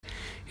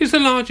is the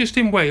largest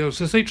in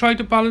Wales as they try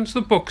to balance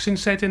the books in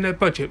setting their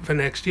budget for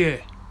next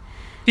year.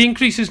 The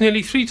increase is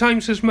nearly 3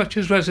 times as much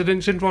as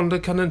residents in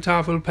Rhondda and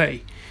Tafel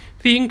pay.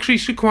 The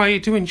increase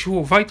required to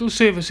ensure vital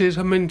services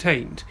are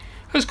maintained,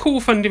 as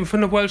core funding from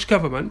the Welsh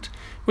Government,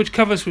 which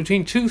covers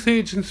between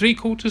 2/3 and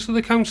 3/4 of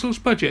the Council's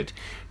budget,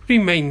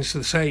 remains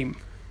the same.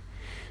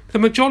 The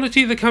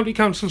majority of the County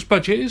Council's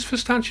budget is for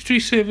statutory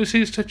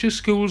services such as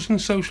schools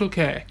and social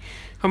care,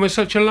 and with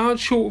such a large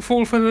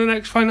shortfall for the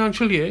next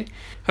financial year,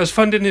 as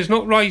funding is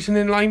not rising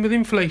in line with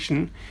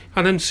inflation,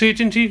 and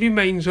uncertainty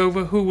remains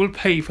over who will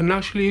pay for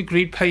nationally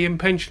agreed pay and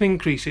pension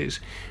increases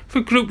for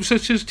groups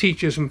such as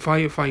teachers and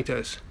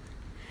firefighters.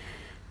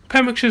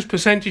 Pembrokeshire's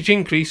percentage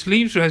increase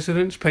leaves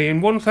residents paying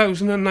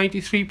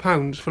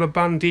 £1,093 for a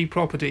Band D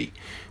property,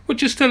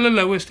 which is still the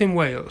lowest in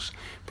Wales,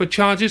 but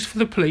charges for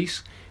the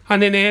police,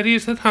 and in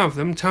areas that have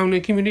them, Town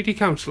and Community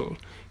Council,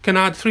 can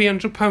add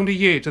 £300 a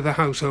year to the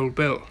household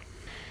bill.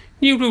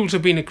 New rules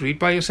have been agreed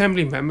by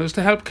Assembly members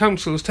to help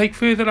councils take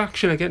further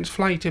action against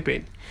fly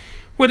tipping,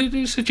 where it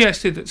is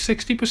suggested that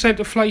 60%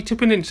 of fly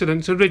tipping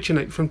incidents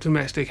originate from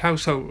domestic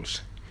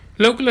households.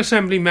 Local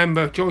Assembly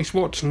member Joyce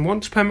Watson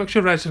wants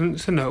Pembrokeshire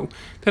residents to know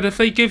that if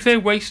they give their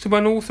waste to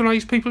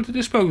unauthorised people to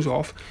dispose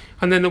of,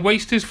 and then the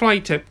waste is fly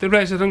tipped, the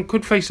resident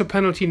could face a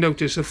penalty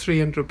notice of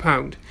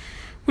 £300,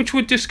 which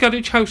would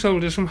discourage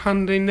householders from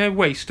handing their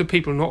waste to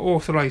people not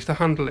authorised to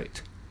handle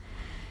it.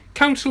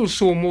 Councils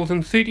saw more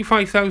than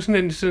 35,000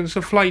 incidents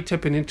of fly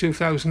tipping in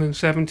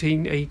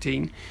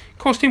 2017-18,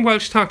 costing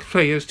Welsh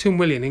taxpayers £2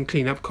 million in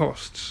clean-up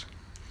costs.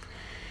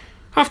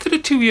 After the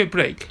 2-year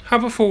break,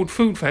 Haverford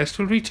Food Fest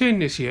will return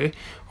this year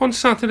on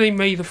Saturday,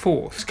 May the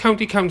 4th.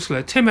 County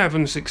Councillor Tim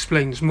Evans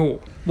explains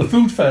more. The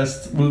Food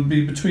Fest will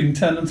be between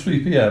 10 and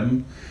 3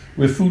 p.m,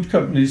 where food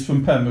companies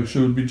from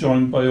Pembrokeshire will be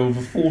joined by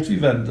over 40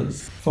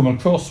 vendors from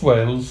across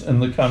Wales in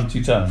the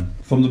county town,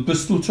 from the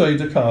Bristol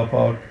Trader car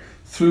park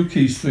through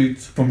Quay Street,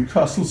 from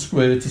Castle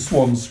Square to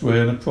Swan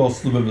Square and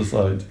across the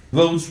riverside.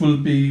 Roads will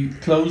be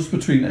closed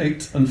between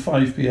 8 and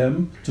 5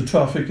 p.m. to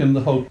traffic in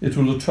the hope it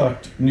will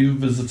attract new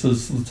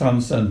visitors to the town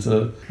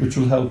centre, which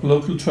will help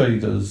local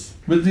traders,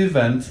 with the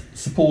event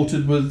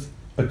supported with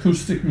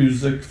acoustic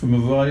music from a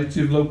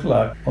variety of local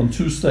acts on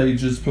 2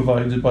 stages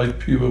provided by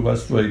Pure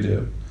West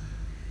Radio.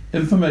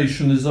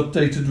 Information is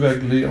updated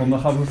regularly on the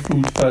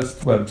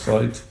Haverfoodfest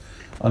website,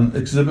 and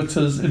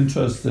exhibitors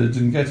interested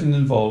in getting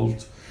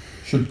involved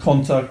should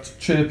contact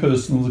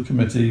Chairperson of the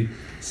Committee,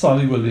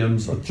 Sally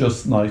Williams, at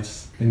Just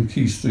Nights in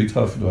Quay Street,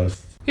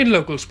 Haverfordwest. In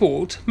local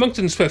sport,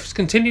 Monkton Swifts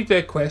continued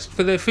their quest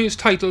for their first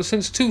title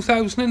since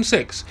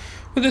 2006,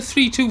 with a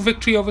 3-2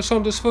 victory over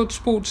Saundersfoot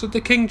Sports at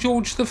the King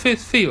George V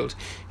Field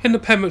in the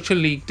Pembrokeshire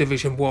League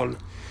Division 1.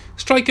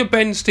 Striker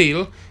Ben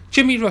Steele,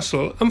 Jimmy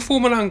Russell and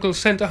former Angles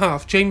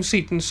centre-half James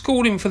Seaton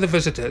scoring for the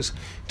visitors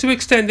to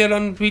extend their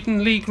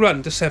unbeaten league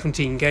run to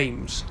 17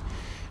 games.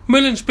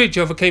 Merlin's Bridge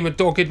overcame a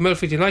dogged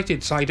Milford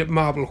United side at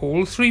Marble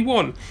Hall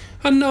 3-1,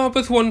 and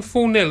Narberth won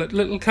 4-0 at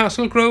Little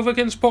Castle Grove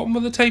against bottom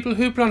of the table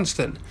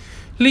Branston,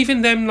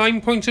 leaving them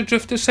 9 points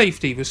adrift to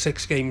safety with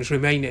 6 games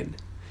remaining.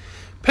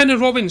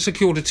 Penner-Robin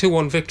secured a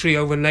 2-1 victory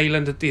over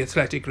Neyland at the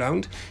Athletic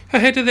Ground,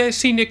 ahead of their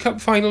Senior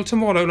Cup final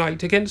tomorrow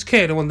night against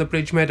Cairo on the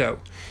Bridge Meadow.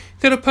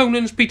 Their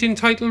opponents beating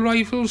title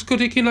rivals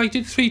Goodwick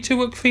United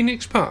 3-2 at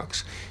Phoenix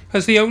Parks,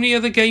 as the only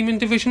other game in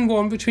Division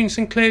 1 between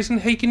St Clears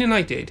and Hakin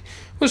United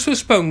was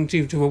postponed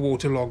due to a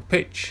waterlogged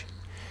pitch.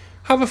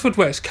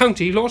 Haverfordwest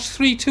County lost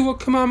 3-2 at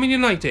Carmarthen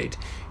United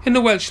in the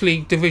Welsh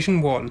League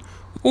Division 1,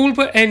 all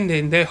but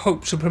ending their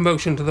hopes of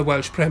promotion to the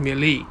Welsh Premier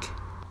League.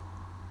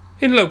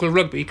 In local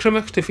rugby,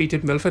 Crymych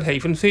defeated Milford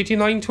Haven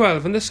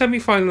 39-12 in the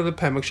semi-final of the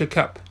Pembrokeshire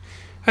Cup,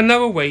 and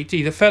now await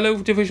either fellow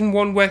Division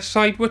 1 West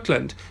side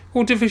Whitland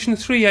or Division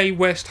 3A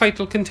West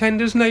title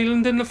contenders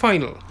Neyland in the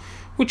final,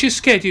 which is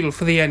scheduled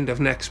for the end of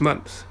next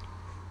month.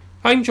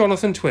 I'm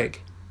Jonathan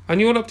Twigg, and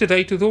you're up to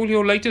date with all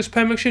your latest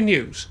Pembrokeshire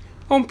news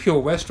on Pure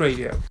West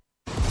Radio.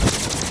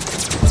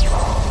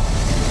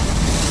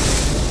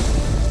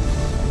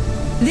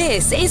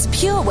 This is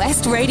Pure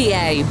West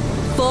Radio.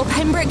 For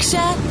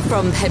Pembrokeshire,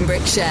 from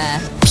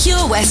Pembrokeshire.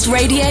 Pure West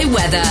Radio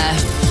weather.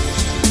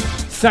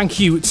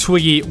 Thank you,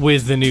 Twiggy,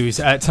 with the news.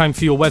 Time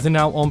for your weather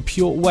now on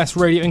Pure West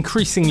Radio.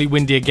 Increasingly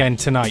windy again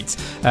tonight,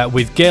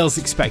 with gales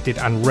expected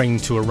and rain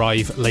to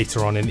arrive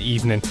later on in the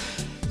evening.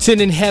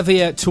 Turning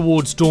heavier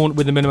towards dawn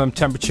with a minimum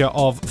temperature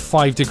of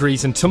 5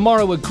 degrees. And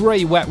tomorrow, a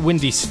grey, wet,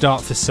 windy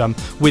start for some,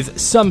 with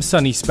some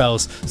sunny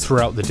spells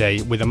throughout the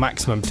day, with a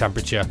maximum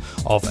temperature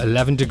of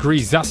 11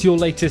 degrees. That's your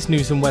latest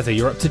news and weather.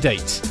 You're up to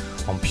date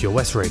on Pure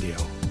West Radio.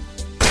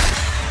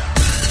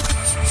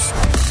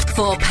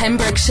 For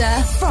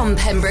Pembrokeshire, from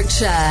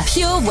Pembrokeshire,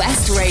 Pure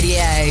West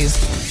Radio.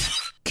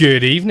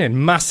 Good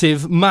evening.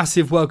 Massive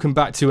welcome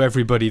back to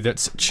everybody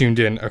that's tuned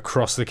in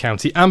across the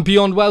county and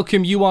beyond.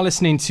 Welcome. You are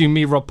listening to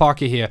me, Rob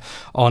Parker, here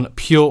on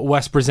Pure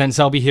West Presents.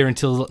 I'll be here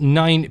until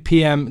 9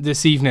 p.m.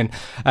 this evening.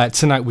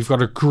 Tonight we've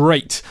got a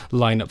great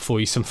lineup for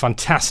you, some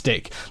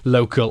fantastic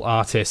local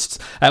artists.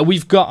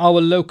 We've got our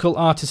local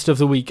artist of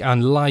the week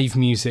and live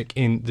music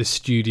in the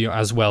studio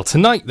as well.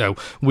 Tonight, though,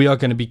 we are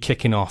going to be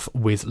kicking off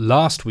with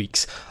last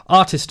week's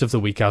artist of the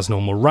week as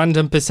normal,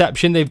 Random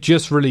Perception. They've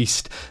just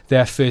released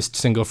their first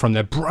single from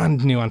their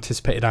brand new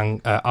anticipated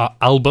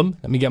album.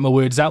 Let me get my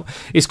words out.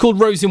 It's called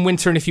Rose in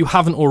Winter, and if you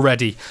haven't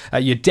already,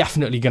 you're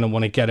definitely going to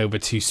want to get over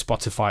to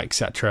Spotify,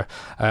 etc.,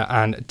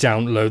 and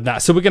download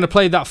that. So we're going to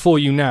play that for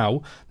you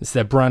now. It's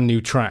their brand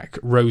new track,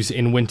 Rose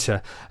in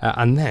Winter,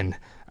 and then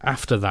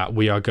after that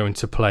we are going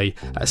to play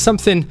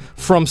something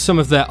from some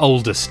of their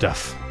older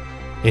stuff.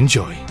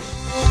 Enjoy.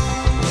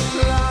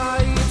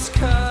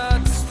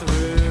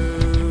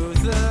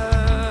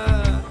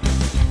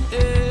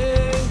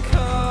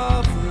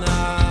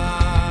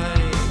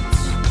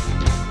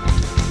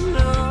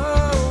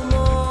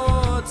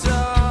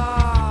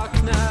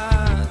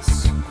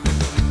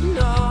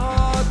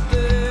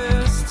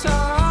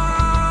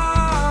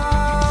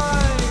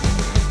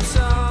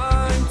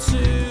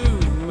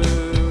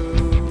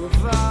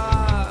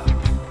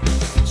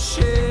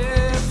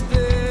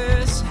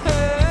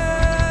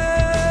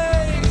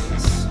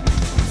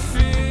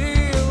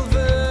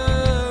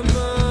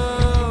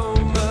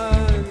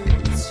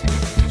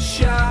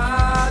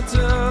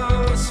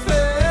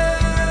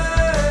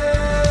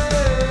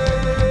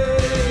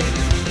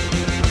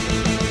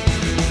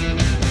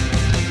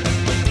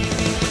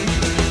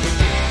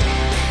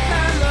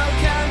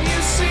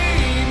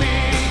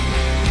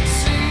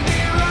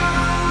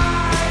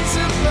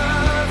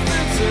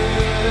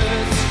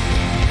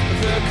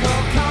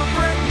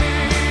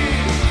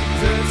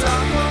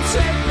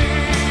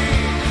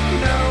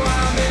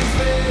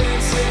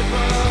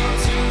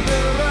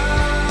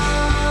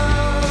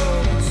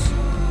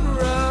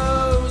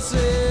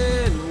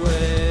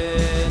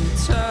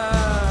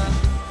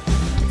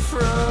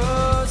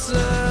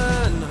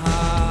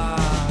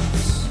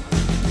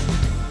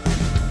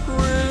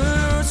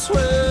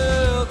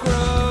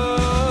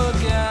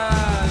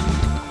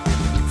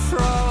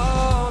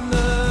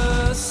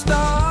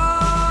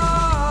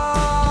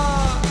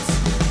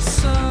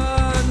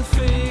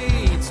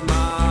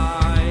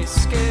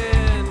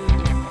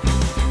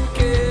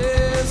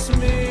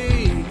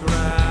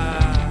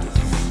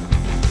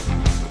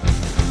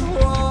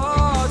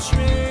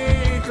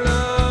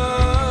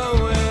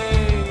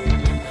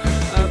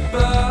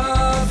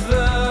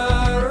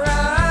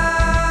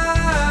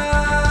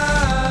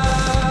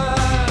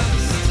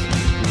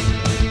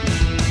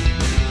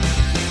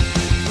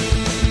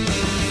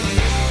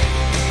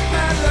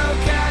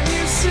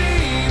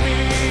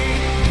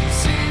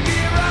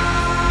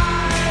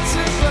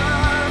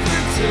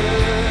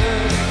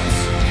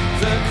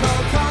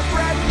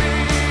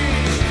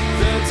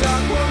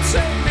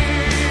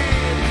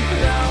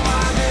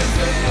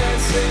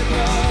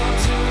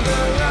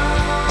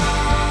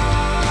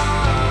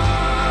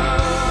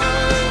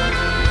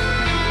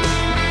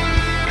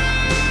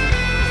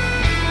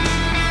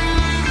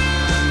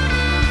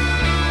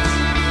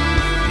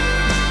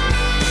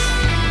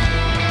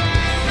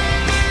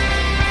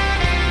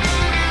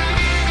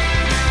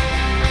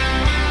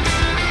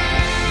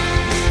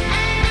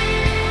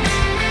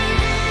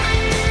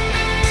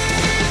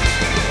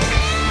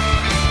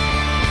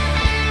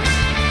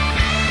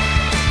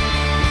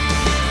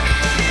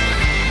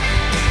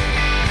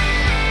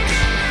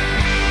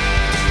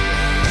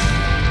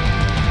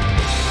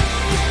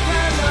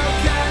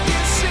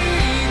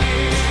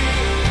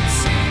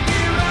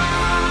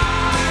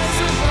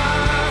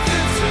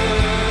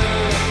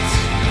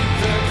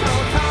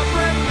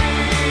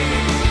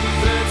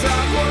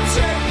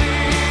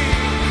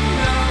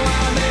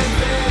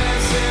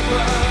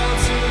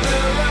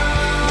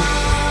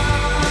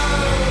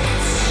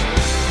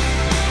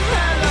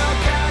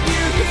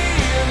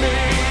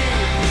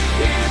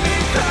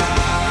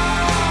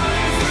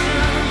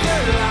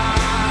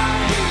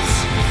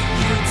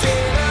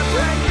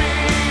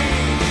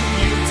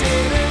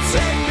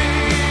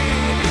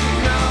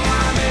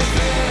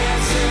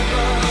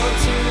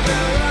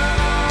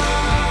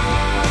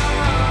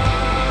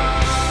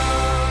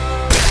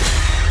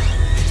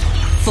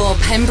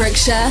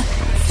 Pembrokeshire,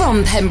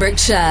 from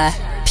Pembrokeshire,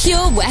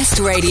 Pure West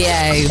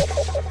Radio.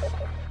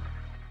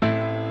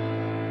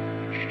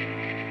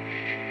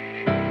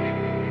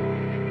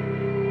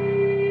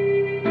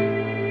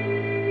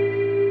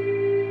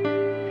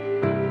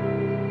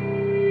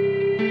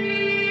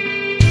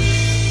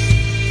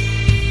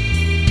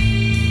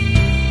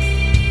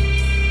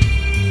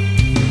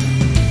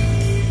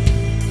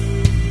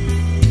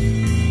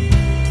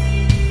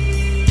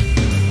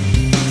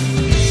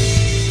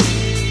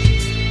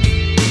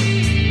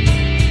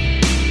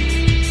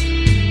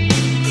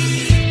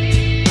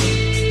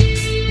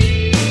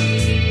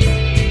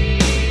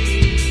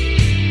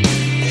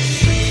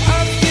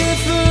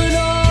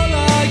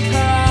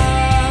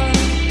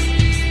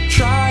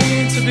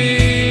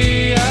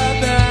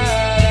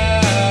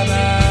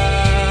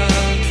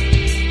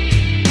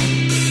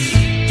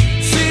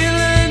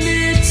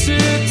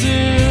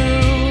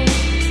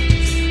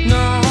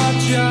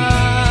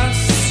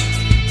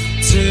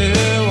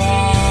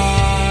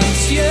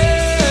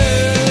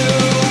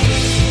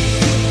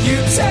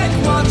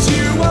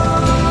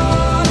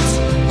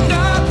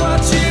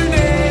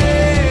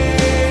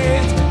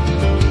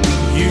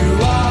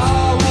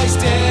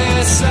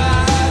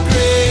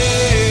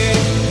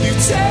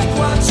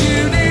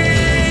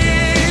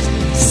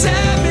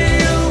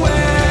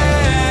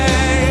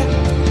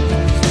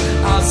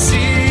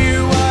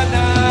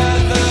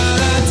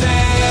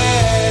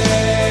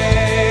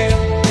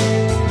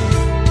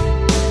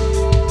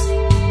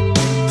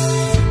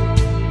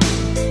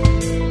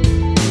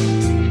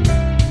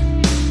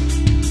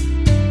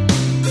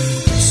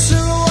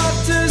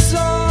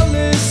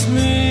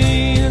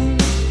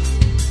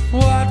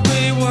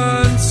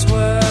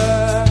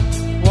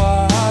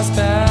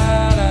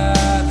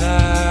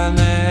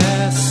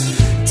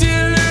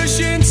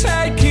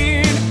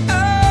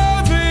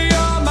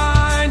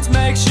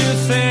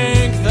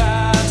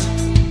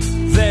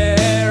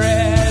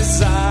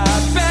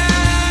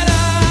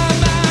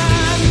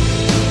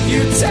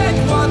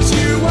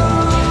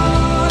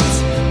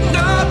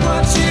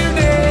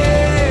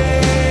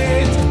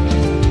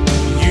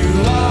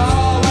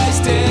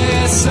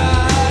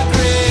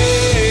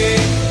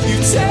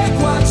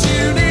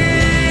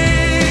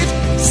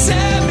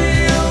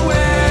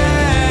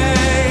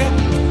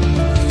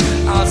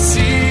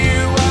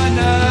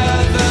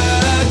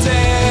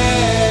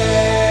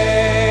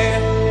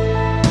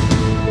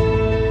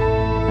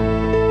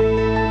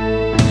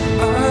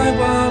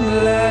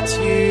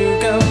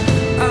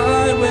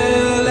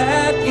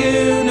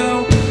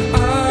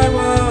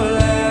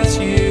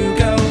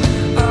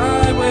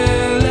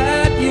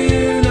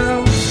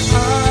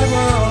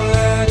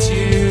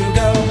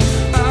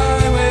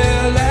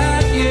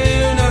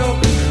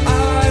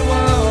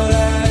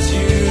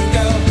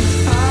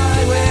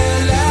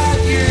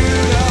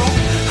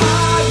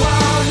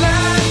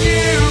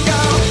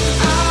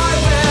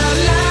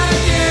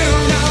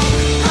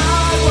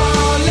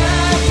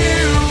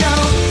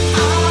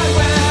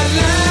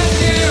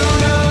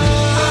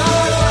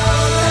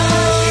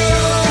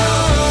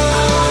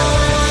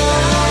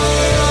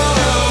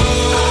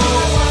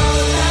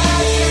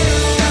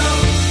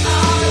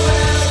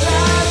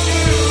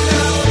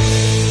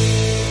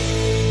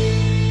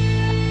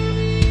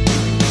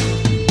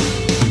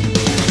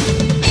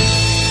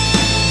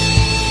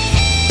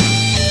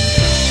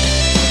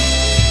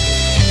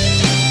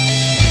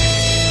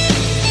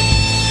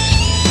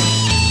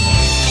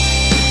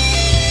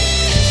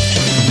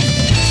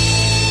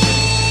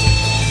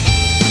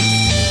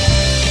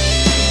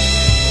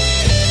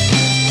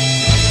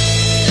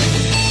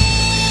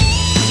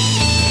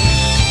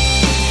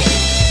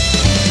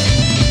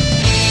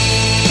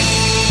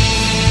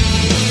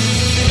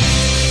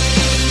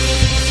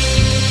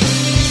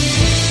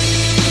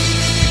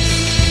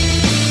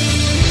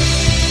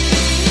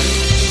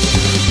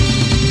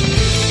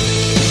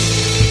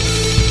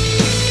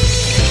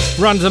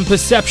 Random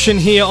Perception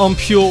here on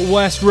Pure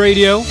West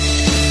Radio.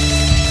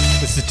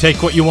 This is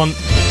Take What You Want.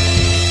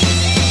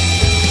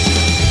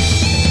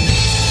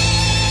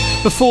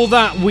 Before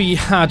that, we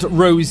had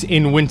Rose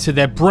in Winter,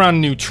 their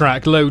brand new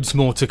track. Loads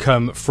more to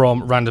come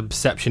from Random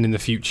Perception in the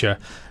future.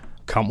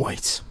 Can't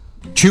wait.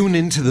 Tune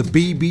in to the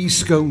BB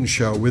Scone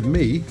Show with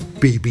me,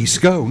 BB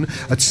Scone,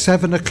 at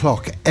 7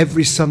 o'clock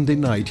every Sunday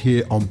night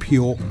here on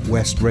Pure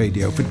West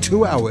Radio for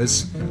 2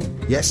 hours.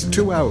 Yes,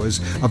 2 hours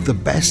of the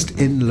best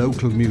in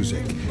local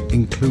music,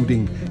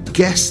 including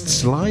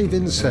guests live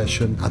in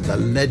session and the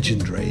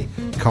legendary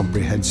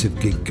Comprehensive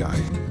Gig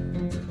Guide.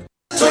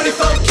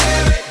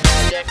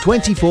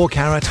 24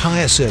 Carat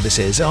Hire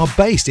Services are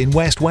based in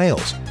West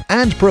Wales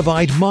and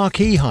provide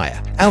marquee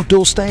hire,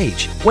 outdoor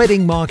stage,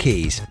 wedding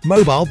marquees,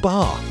 mobile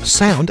bar,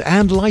 sound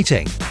and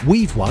lighting.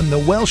 We've won the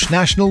Welsh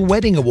National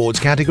Wedding Awards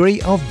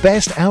category of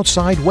Best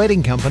Outside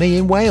Wedding Company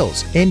in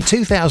Wales in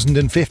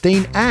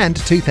 2015 and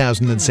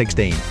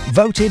 2016,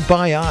 voted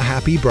by our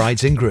happy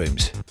brides and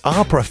grooms.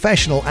 Our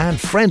professional and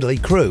friendly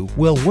crew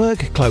will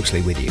work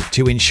closely with you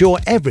to ensure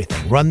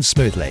everything runs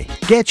smoothly.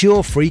 Get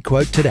your free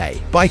quote today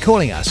by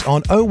calling us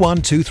on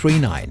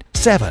 01239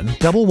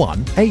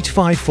 711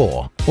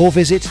 854 or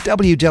visit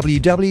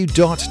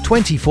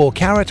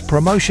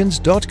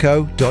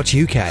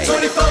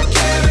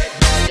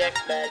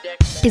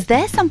www.24caratpromotions.co.uk. Is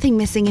there something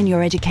missing in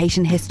your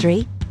education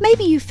history?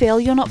 Maybe you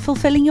feel you're not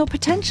fulfilling your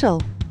potential.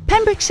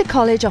 Pembrokeshire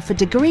College offer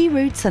degree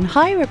routes and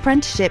higher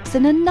apprenticeships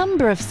in a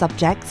number of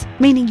subjects,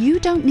 meaning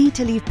you don't need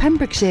to leave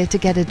Pembrokeshire to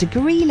get a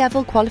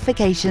degree-level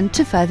qualification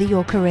to further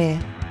your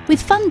career.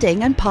 With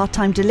funding and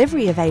part-time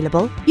delivery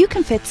available, you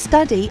can fit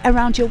study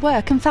around your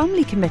work and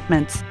family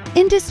commitments.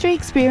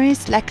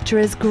 Industry-experienced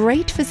lecturers,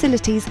 great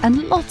facilities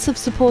and lots of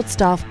support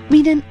staff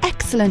mean an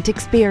excellent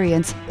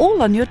experience,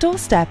 all on your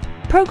doorstep.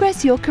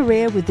 Progress your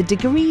career with a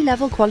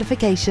degree-level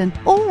qualification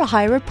or a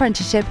higher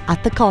apprenticeship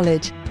at the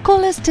college.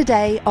 Call us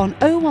today on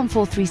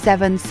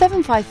 01437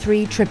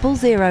 753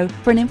 000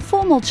 for an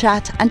informal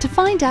chat and to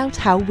find out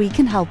how we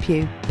can help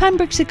you.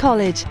 Pembrokeshire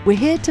College, we're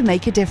here to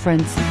make a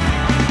difference.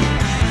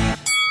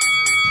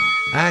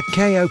 At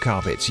KO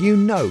Carpets, you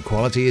know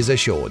quality is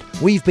assured.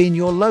 We've been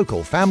your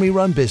local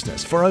family-run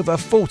business for over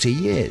 40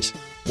 years.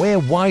 We're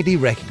widely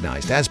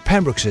recognised as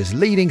Pembrokeshire's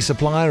leading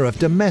supplier of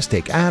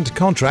domestic and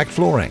contract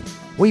flooring.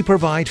 We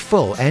provide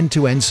full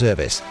end-to-end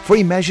service,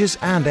 free measures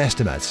and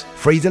estimates,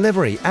 free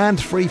delivery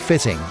and free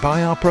fitting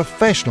by our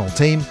professional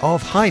team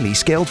of highly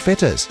skilled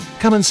fitters.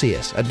 Come and see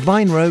us at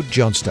Vine Road,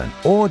 Johnston,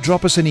 or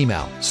drop us an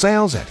email,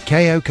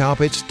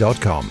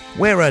 sales@kocarpets.com.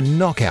 We're a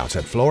knockout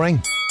at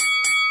flooring.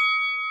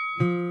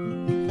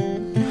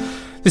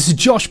 This is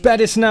Josh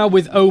Bettis now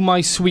with Oh My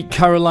Sweet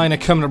Carolina.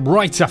 Coming up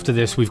right after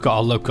this, we've got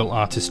our local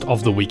artist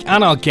of the week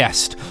and our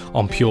guest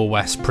on Pure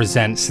West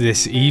Presents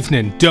this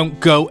evening. Don't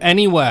go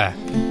anywhere.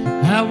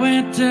 I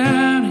went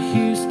down to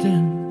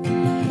Houston,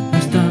 I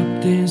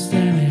stopped in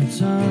San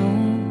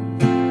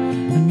Antonio,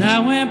 and I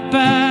went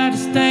by the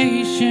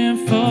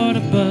station for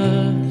the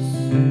bus,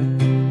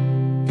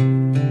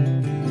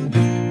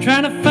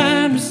 trying to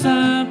find me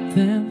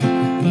something,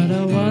 but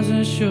I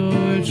wasn't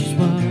sure just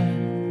what.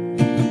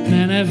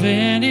 Man, I've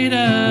ended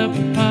up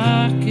with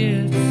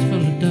pockets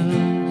full of dust,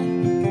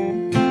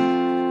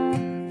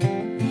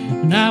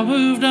 and I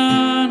moved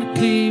on to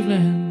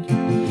Cleveland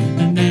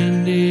and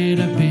ended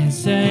up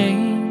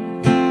insane.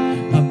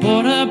 I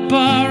bought a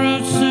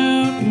borrowed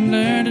suit and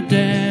learned to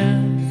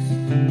dance.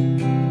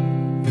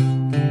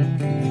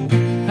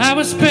 I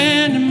was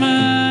spending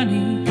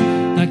money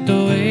like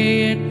the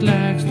way it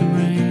likes to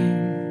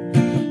rain.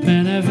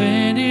 Man, I've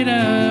ended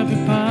up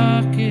with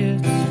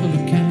pockets full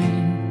of cane.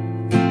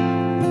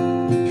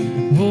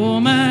 Oh,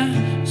 my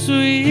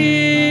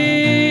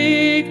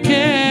sweet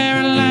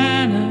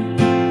Carolina,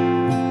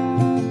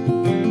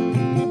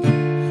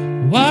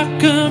 what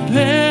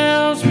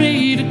compels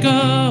me to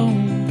go?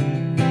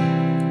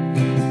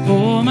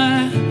 Oh,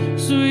 my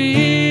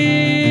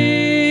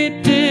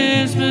sweet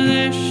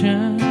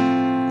disposition,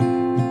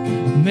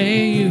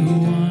 may you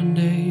one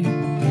day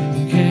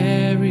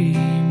carry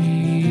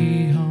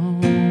me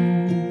home.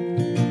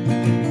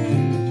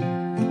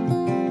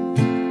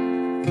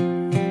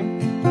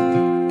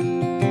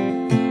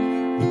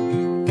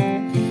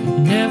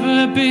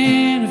 Never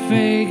been to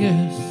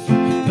Vegas,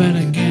 but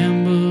I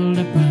gambled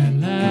up my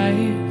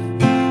life,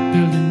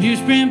 building new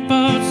sprint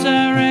boats,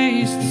 I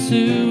raced the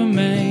sewer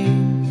maze,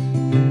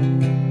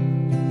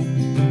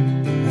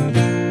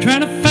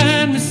 trying to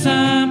find me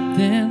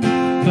something,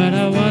 but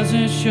I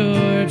wasn't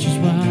sure just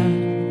what.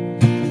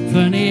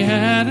 Funny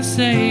how to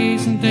say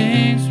some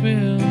things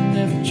will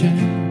never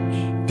change.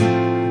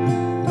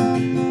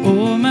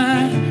 Oh,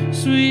 my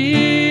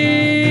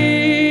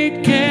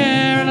sweet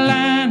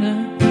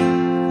Carolina,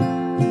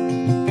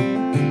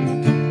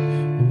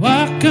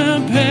 what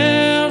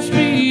compels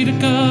me to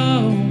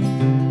go?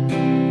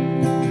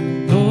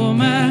 Oh,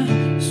 my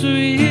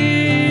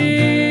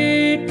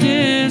sweet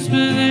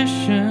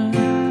disposition,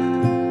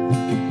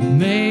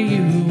 may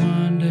you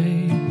one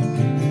day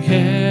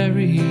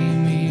carry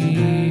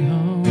me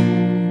home.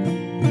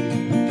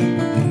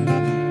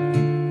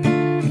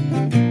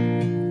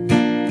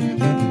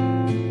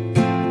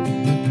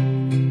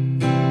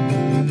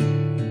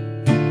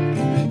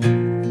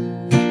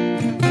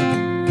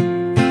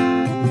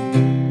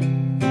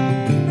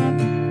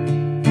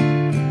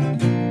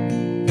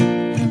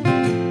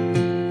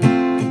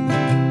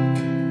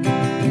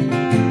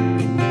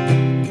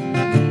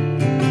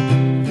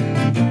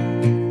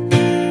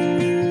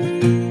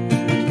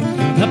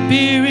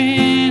 beer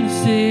in a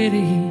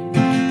city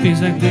feels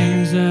like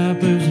things are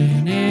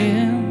bursting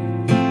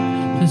in.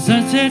 The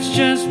sunset's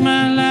just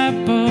my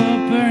light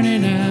bulb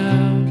burning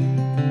out.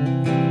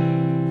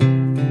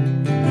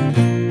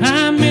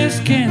 I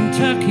miss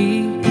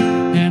Kentucky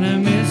and I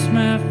miss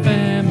my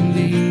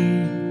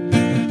family.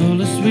 All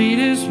the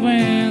sweetest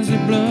winds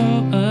that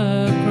blow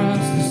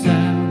across the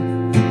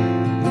south.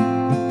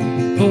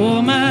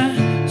 Oh, my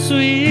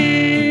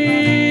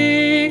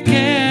sweet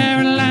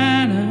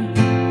Carolina,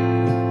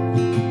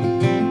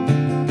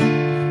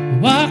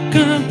 what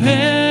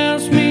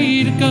compels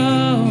me to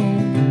go?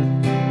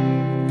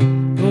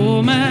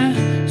 Oh, my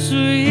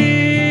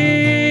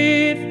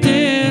sweet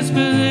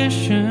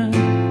disposition,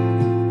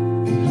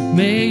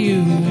 may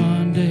you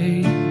one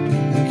day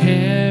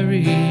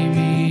carry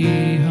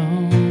me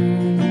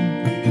home.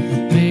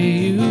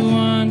 May you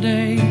one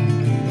day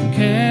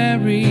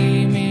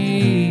carry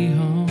me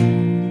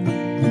home.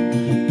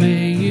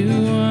 May you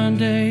one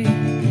day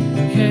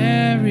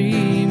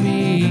carry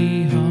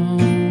me home.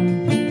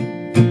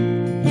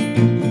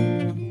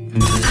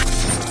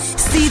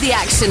 See the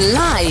action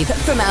live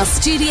from our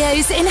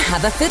studios in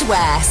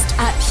Haverfordwest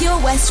at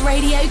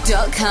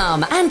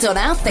purewestradio.com and on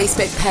our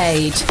Facebook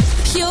page,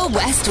 Pure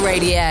West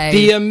Radio.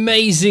 The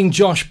amazing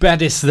Josh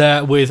Bettis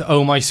there with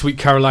Oh My Sweet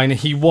Carolina.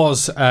 He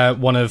was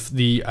one of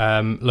the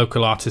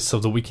local artists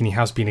of the week, and he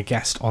has been a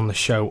guest on the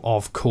show,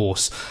 of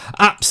course.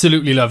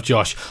 Absolutely love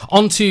Josh.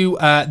 On to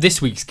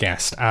this week's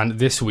guest and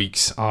this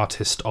week's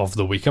artist of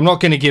the week. I'm not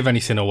going to give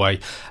anything away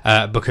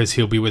because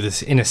he'll be with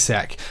us in a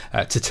sec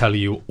to tell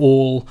you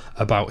all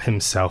about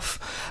himself.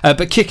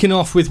 But kicking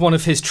off with one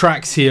of his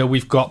tracks here,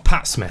 we've got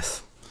Pat Smith.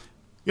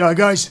 Yo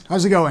guys,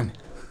 how's it going?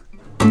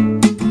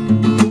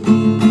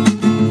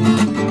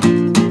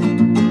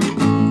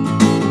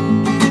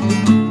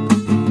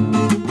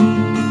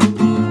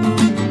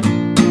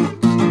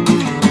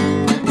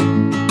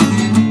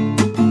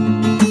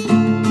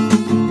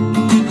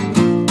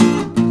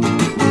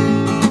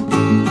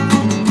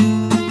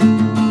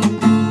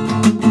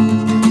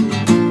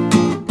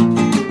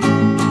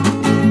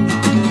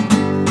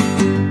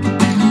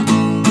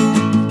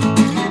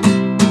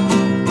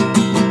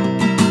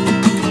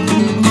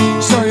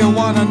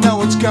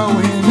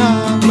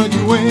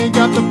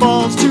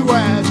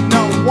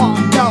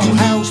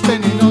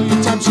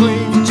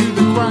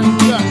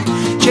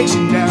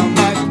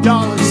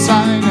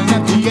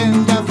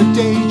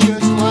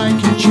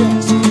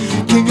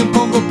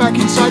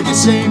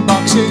 Same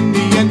box in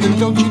the end, and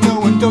don't you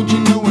know, and don't you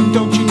know, and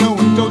don't you know,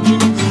 and don't you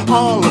know,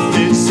 all of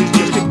this is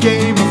just a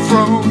Game of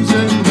Thrones,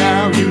 and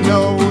now you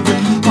know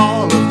that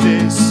all of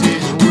this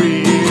is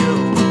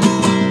real.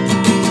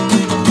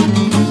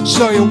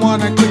 So you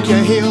wanna click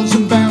your heels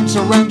and bounce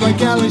around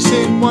like Alice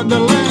in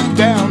Wonderland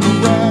down the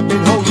rabbit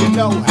hole. You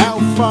know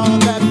how far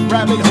that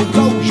rabbit hole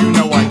goes, you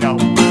know I know.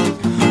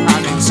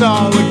 And it's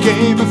all a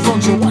Game of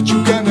Thrones, so what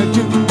you gonna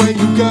do, where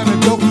you gonna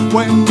go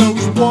when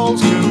those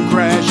walls come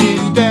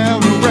crashing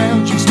down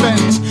around you?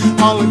 Spent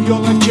all of your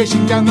life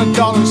chasing down the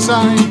dollar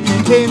sign.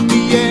 In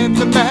the end,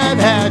 the Mad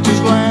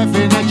Hatter's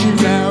laughing at you.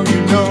 Now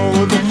you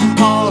know that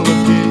all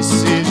of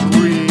this is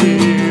real.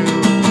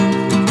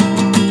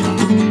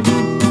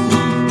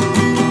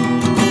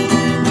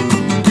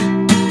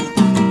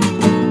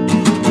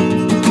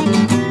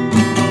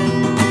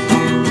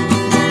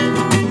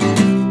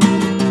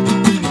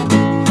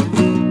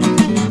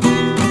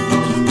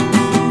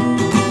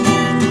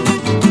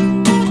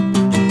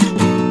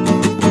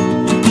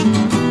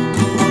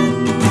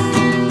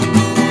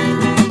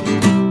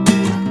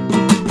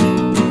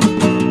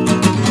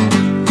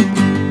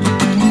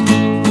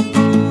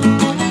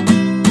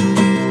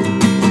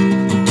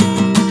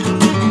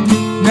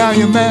 Now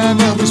your man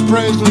Elvis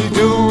Presley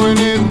doing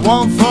it,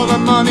 one for the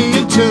money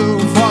and two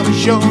for the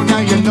show. Now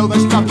you know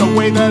that's not the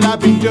way that I've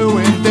been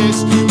doing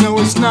this. No,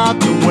 it's not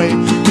the way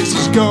this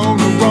is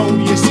gonna roll.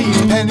 You see,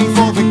 it's penny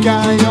for the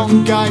guy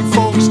on Guy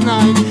Fawkes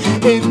night.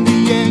 In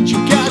the end, you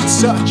got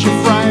such a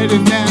fright,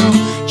 and now,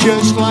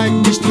 just like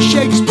Mr.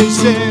 Shakespeare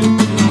said,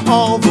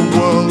 all the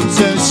world's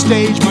a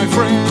stage, my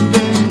friend.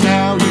 And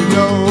now you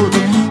know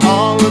that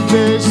all of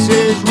this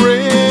is real.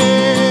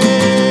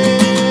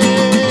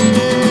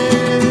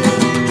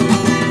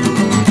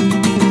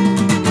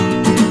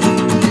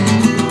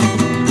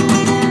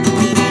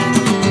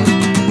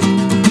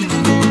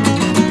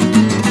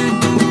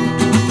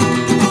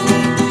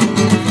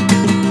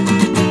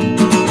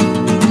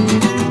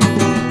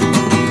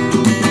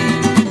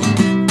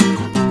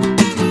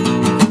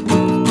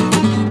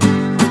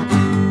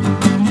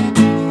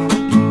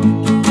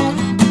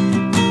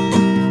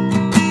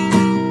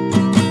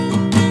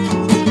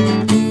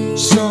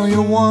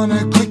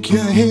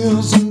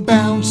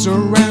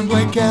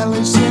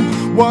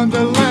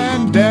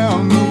 Wonderland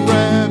down the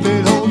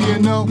rabbit hole. You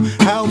know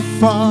how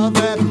far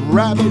that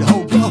rabbit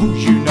hole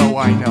goes, you know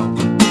I know.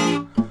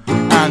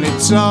 And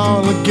it's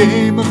all a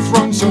Game of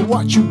Thrones, so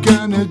what you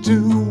gonna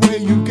do, where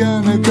you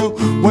gonna go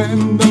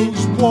when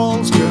those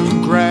walls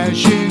come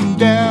crashing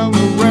down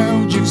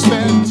around? You've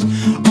spent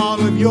all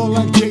of your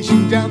life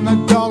chasing down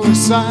that dollar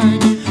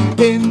sign.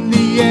 In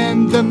the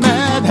end, the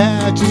Mad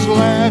Hatter's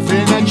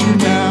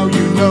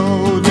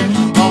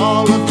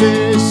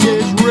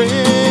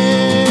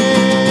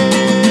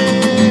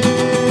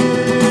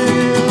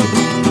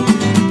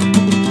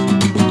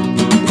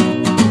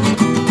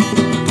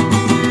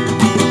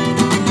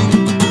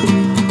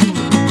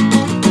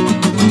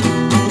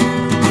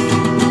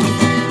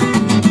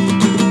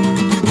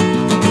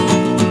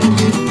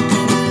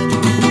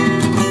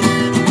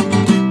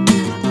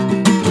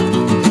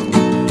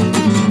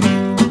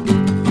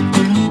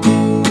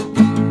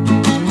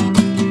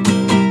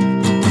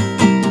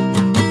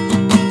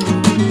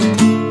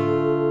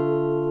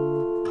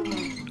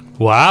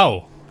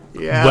Wow.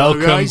 Yeah,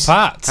 welcome, guys.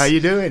 Pat. How you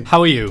doing?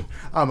 How are you?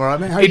 I'm all right,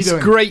 mate. How you doing?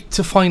 It's great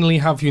to finally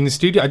have you in the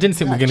studio. I didn't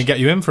think we were going to get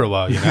you in for a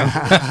while, you know.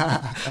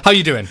 How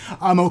you doing?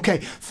 I'm okay.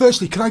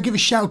 Firstly, can I give a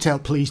shout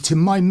out, please, to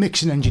my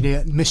mixing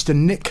engineer, Mr.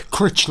 Nick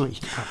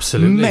Critchley.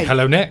 Absolutely. Mate,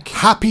 hello, Nick.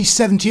 Happy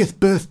 70th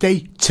birthday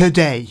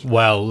today.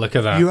 Well, look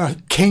at that. You are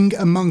king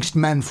amongst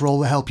men for all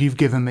the help you've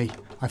given me.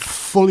 I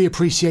fully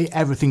appreciate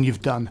everything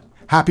you've done.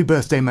 Happy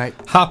birthday, mate.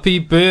 Happy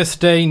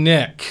birthday,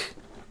 Nick.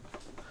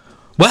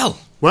 Well,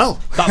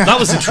 that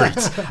was a treat.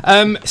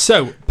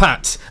 So,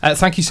 Pat,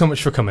 thank you so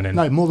much for coming in.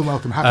 No, more than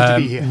welcome.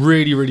 Happy to be here.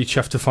 Really, really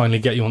chuffed to finally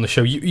get you on the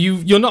show.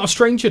 You're not a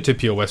stranger to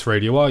Pure West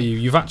Radio, are you?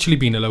 You've actually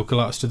been a local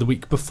artist of the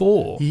week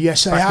before.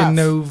 Yes, I have. Back in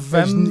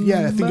November?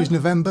 Yeah, I think it was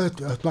November,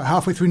 like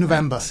halfway through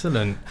November.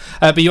 Excellent.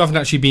 But you haven't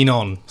actually been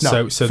on.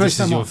 No, so this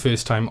is your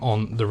first time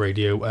on the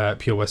radio,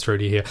 Pure West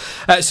Radio here.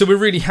 So we're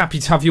really happy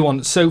to have you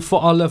on. So for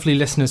our lovely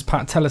listeners,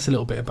 Pat, tell us a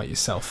little bit about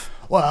yourself.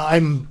 Well,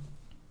 I'm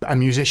a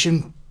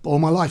musician all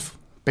my life.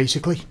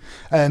 Basically,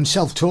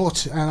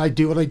 self-taught, and I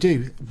do what I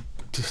do.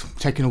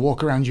 Taking a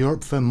walk around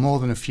Europe for more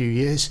than a few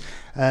years,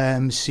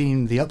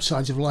 seen the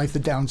upsides of life, the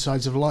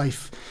downsides of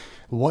life,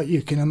 what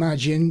you can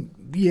imagine.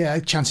 Yeah,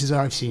 chances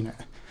are I've seen it.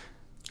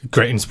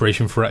 Great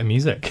inspiration for writing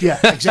music. Yeah,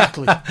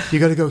 exactly. You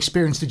got to go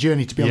experience the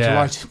journey to be able to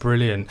write.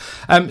 Brilliant.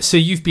 So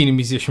you've been a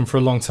musician for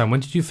a long time. When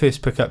did you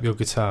first pick up your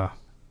guitar?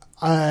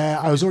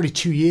 I was already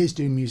 2 years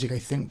doing music, I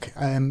think.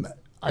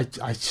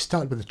 I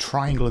started with a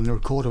triangle and the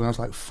recorder when I was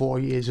like 4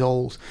 years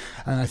old,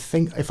 and I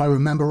think, if I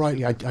remember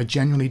rightly, I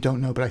genuinely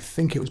don't know, but I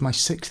think it was my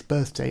 6th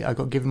birthday I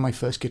got given my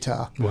first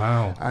guitar.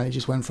 Wow. And it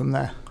just went from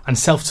there. And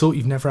self-taught,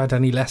 you've never had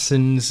any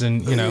lessons,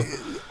 and you know.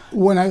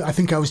 When I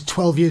think I was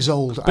 12 years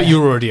old. But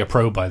you were already a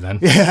pro by then.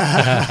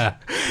 Yeah.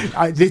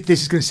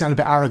 This is going to sound a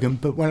bit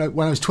arrogant, but when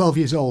I was 12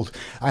 years old,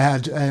 I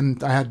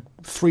had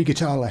 3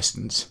 guitar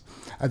lessons.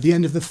 At the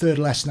end of the 3rd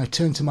lesson, I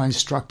turned to my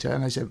instructor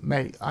and I said,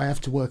 "Mate, I have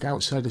to work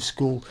outside of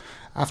school,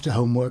 after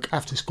homework,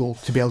 after school,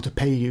 to be able to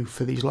pay you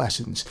for these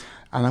lessons.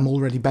 And I'm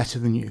already better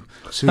than you.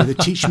 So either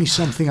teach me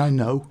something I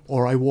know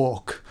or I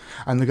walk."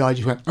 And the guy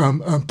just went,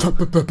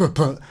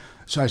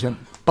 So I just went,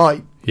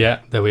 "Bye." Yeah,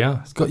 there we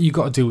are. You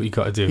got to do what you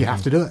got to do. You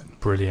have to do it.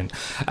 Brilliant.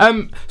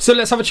 So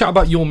let's have a chat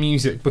about your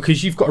music,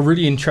 because you've got a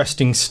really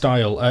interesting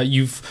style. I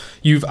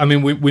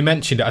mean, we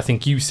mentioned it. I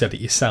think you said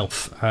it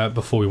yourself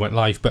before we went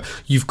live, but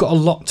you've got a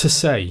lot to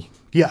say.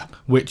 Yeah.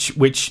 Which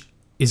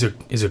is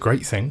a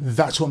great thing.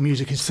 That's what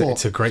music is for.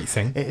 It's a great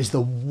thing. It is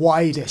the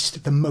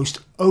widest, the most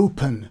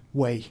open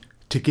way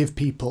to give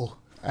people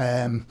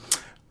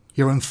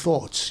your own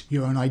thoughts,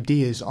 your own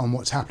ideas on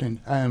what's happening.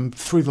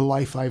 Through the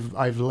life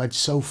I've led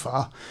so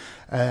far,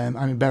 I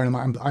mean, bearing in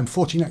mind, I'm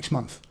 40 next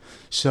month,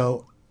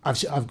 so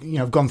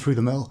I've gone through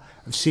the mill.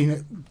 I've seen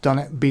it, done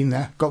it, been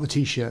there, got the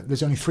T-shirt.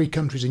 There's only 3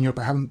 countries in Europe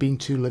I haven't been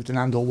to, lived in,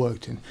 and/or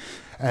worked in.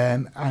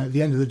 And at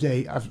the end of the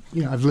day,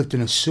 I've lived in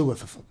a sewer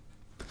for.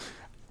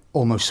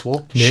 Almost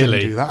swore.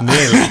 Nearly. Do that.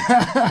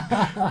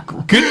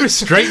 Nearly. Good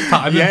restraint,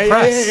 Pat. I'm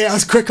impressed. Yeah. I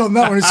was quick on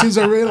that one as soon as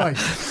I realised.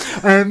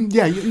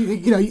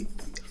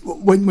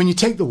 When you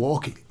take the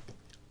walk,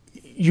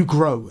 you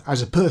grow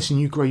as a person.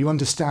 You grow. You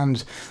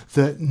understand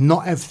that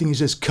not everything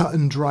is as cut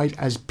and dried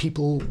as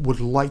people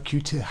would like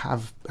you to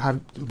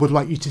would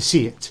like you to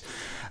see it.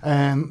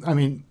 I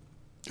mean,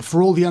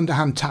 for all the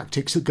underhand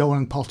tactics that go on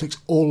in politics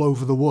all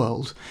over the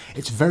world,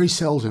 it's very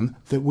seldom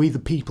that we, the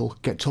people,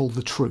 get told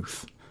the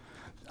truth.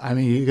 I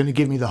mean, you're going to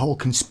give me the whole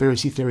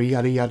conspiracy theory,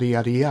 yada, yada,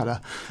 yada,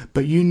 yada.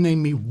 But you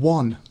name me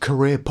one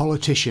career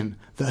politician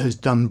that has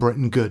done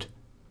Britain good.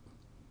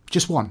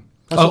 Just one.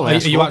 That's all are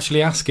you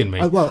actually asking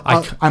me?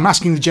 I'm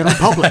asking the general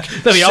public.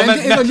 There we are. Send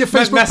it in on your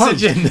Facebook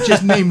post.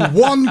 Just name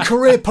one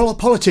career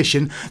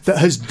politician that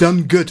has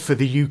done good for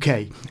the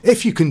UK.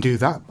 If you can do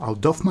that, I'll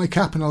doff my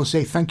cap and I'll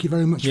say thank you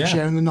very much for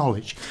sharing the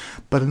knowledge.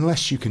 But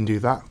unless you can do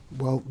that,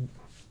 well,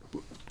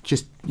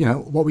 just,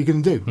 what are we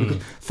going to do?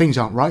 Things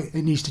aren't right.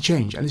 It needs to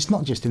change. And it's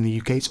not just in the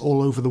UK, it's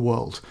all over the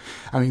world.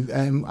 I mean,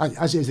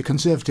 as it is, the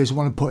Conservatives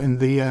want to put in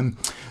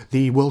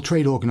the World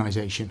Trade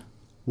Organisation.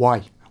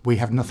 Why? We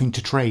have nothing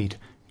to trade.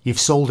 You've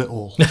sold it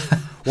all.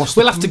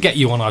 We'll have to get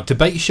you on our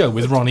debate show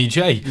with Ronnie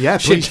J. Yeah,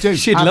 please do.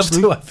 She'd love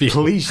to have you.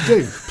 Please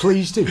do.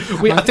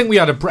 I think we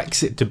had a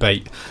Brexit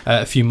debate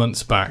a few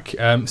months back,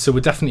 so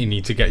we definitely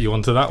need to get you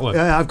onto that one.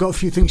 I've got a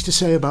few things to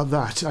say about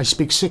that. I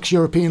speak 6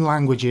 European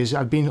languages.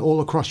 I've been all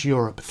across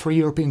Europe. 3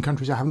 European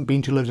countries I haven't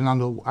been to, lived in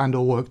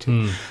and/or worked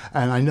in.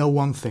 And I know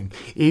one thing.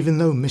 Even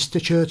though Mr.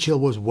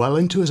 Churchill was well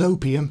into his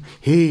opium,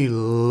 he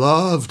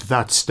loved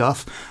that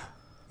stuff.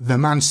 The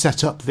man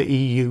set up the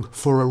EU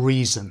for a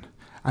reason.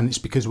 And it's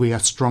because we are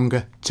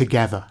stronger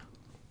together.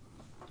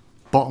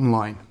 Bottom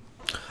line.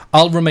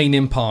 I'll remain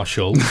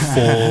impartial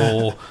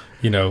for,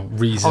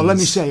 reasons. Oh, let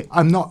me say,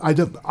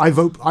 I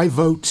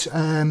vote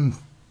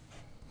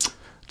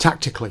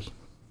tactically.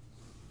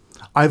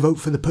 I vote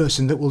for the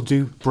person that will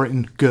do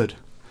Britain good.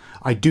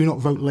 I do not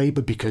vote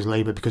Labour because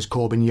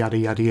Corbyn, yada,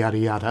 yada, yada,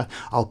 yada.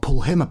 I'll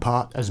pull him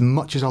apart as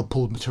much as I'll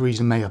pull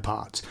Theresa May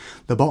apart.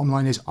 The bottom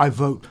line is I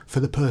vote for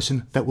the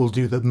person that will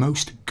do the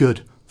most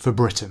good for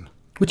Britain.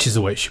 Which is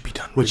the way it should be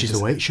done. Which is the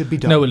way it should be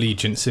done. No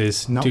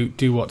allegiances. No.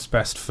 Do what's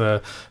best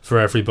for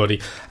everybody.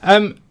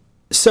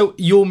 So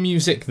your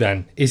music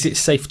then, is it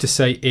safe to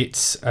say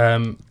it's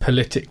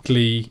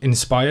politically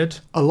inspired?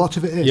 A lot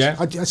of it is. Yeah.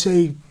 I'd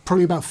say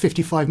probably about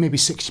 55, maybe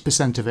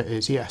 60% of it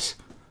is, yes.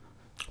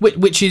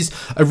 Which is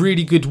a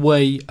really good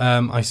way,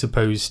 I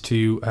suppose,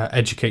 to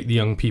educate the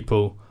young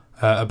people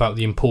about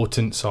the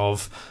importance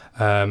of,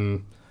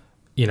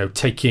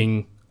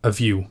 taking a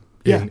view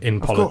in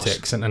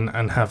politics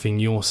and having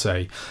your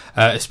say,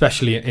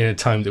 especially in a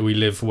time that we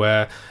live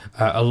where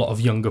a lot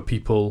of younger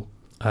people,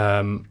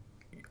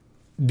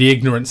 the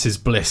ignorance is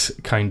bliss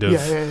kind of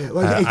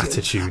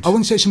attitude. I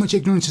wouldn't say so much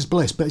ignorance is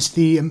bliss, but it's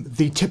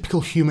the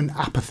typical human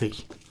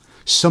apathy.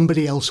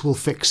 Somebody else will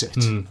fix it.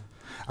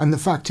 And the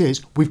fact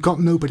is, we've got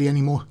nobody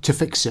anymore to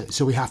fix it,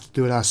 so we have to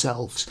do it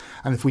ourselves.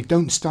 And if we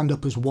don't stand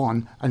up as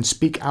one and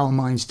speak our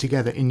minds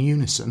together in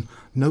unison,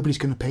 nobody's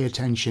going to pay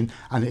attention,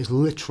 and it is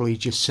literally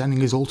just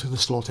sending us all to the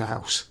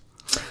slaughterhouse.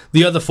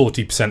 The other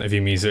 40% of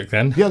your music,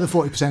 then? The other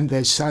 40%,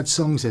 there's sad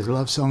songs, there's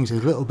love songs,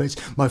 there's little bits.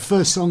 The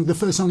first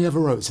song I ever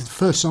wrote, it's the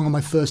first song on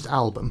my first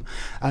album.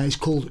 It's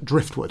called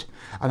Driftwood.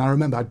 And I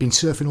remember I'd been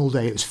surfing all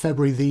day. It was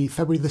February the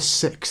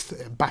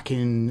 6th, back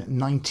in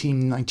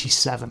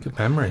 1997. Good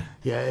memory.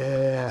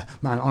 Yeah.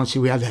 Man,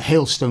 honestly, we had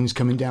hailstones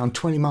coming down,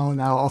 20 mile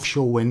an hour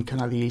offshore wind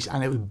coming out of the east,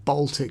 and it was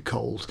Baltic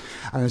cold.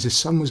 And as the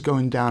sun was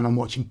going down, I'm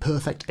watching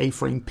perfect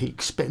A-frame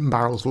peaks, spitting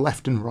barrels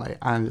left and right.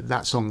 And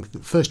that song, the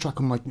first track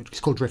on it's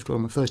called Driftwood,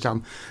 on my first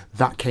album,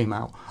 that came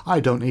out. I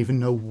don't even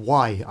know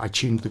why I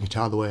tuned the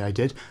guitar the way I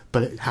did,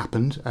 but it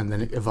happened, and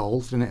then it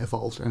evolved, and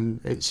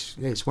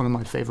it's one of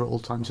my favourite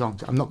all-time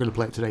songs. I'm not going to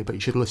play it today, but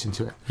you should listen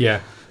to it.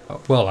 Yeah,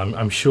 well,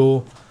 I'm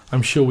sure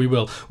we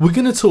will. We're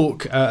going to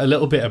talk a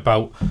little bit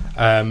about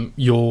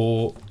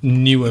your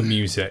newer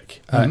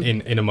music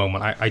in a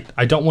moment.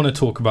 I don't want to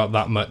talk about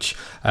that much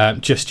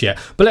just yet,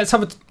 but let's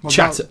have a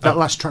chat. That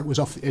last track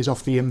is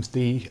off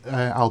the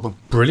album.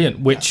 Brilliant.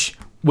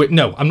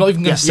 No, I'm not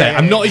even going to say it.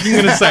 I'm not even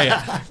going to say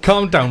it.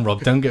 Calm down,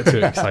 Rob. Don't get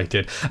too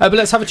excited. But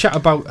let's have a chat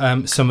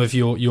about some of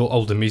your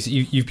older music.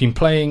 You've been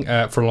playing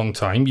for a long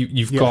time.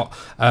 You've got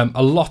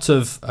a lot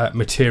of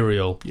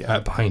material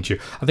behind you.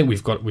 I think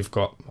we've got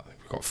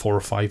 4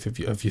 or 5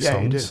 of your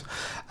songs.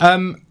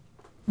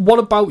 What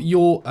about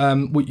your?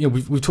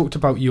 We've talked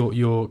about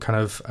your kind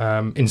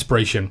of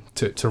inspiration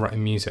to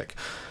writing music.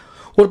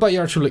 What about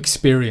your actual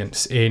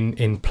experience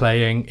in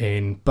playing,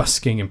 in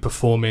busking, in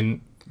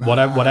performing?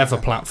 Whatever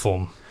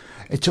platform.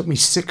 It took me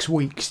 6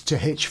 weeks to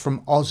hitch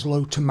from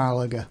Oslo to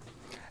Malaga.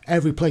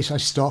 Every place I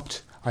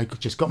stopped, I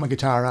just got my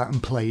guitar out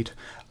and played.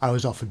 I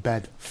was offered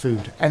bed,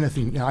 food,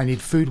 anything. I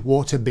need food,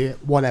 water, beer,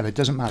 whatever. It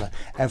doesn't matter.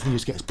 Everything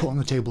just gets put on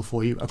the table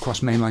for you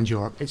across mainland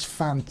Europe. It's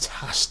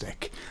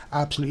fantastic.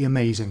 Absolutely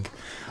amazing.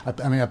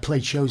 I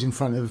played shows in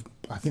front of,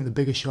 I think the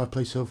biggest show I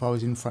played so far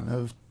was in front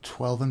of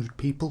 1,200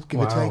 people, give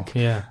or take.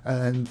 Yeah.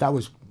 And that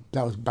was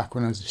back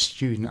when I was a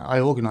student. I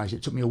organised it.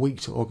 It took me a week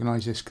to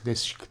organise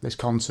this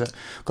concert.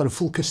 Got a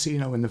full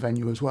casino in the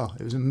venue as well.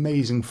 It was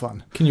amazing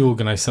fun. Can you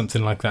organise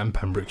something like that in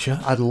Pembrokeshire?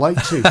 I'd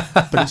like to,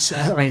 but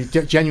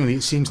genuinely,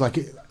 it seems like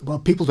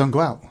people don't go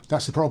out.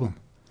 That's the problem.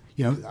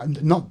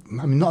 Not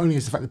only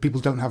is the fact that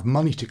people don't have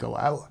money to go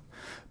out,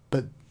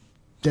 but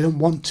they don't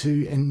want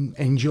to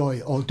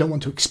enjoy or don't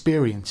want to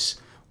experience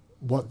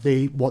what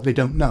they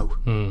don't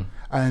know.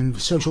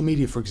 And social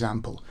media, for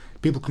example.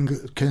 People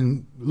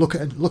can look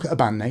at a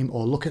band name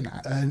or look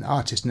at an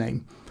artist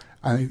name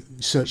and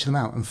search them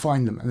out and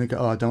find them, and they go,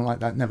 "Oh, I don't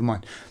like that. Never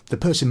mind." The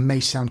person may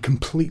sound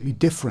completely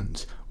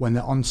different when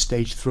they're on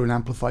stage through an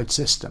amplified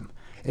system.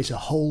 It's a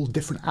whole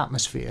different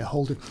atmosphere,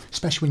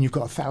 especially when you've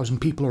got 1,000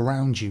 people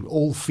around you,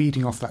 all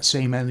feeding off that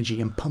same energy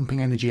and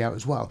pumping energy out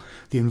as well.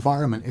 The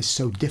environment is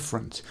so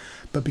different,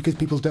 but because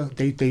people don't,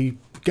 they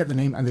get the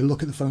name and they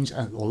look at the phones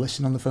or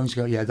listen on the phones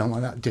and go, "Yeah, I don't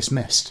like that.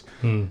 Dismissed,"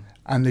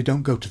 and they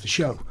don't go to the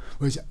show.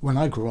 Whereas when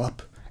I grew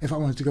up, if I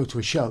wanted to go to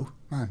a show,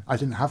 man, I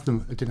didn't have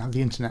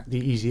the internet, the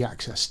easy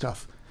access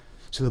stuff.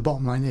 So the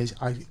bottom line is,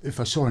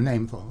 if I saw a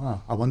name, I thought,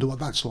 "Oh, I wonder what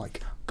that's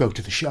like." Go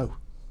to the show.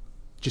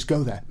 Just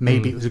go there.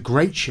 Maybe it was a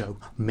great show.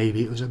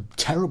 Maybe it was a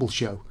terrible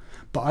show.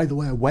 But either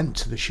way, I went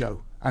to the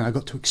show and I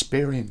got to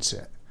experience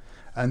it.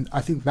 And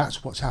I think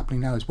that's what's happening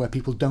now, is where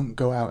people don't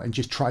go out and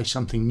just try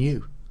something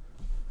new.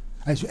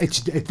 And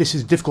this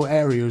is a difficult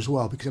area as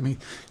well, because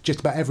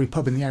just about every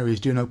pub in the area is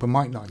doing open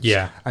mic nights.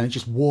 Yeah. And it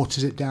just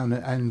waters it down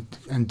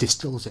and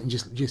distills it, and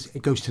just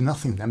it goes to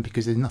nothing then,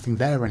 because there's nothing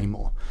there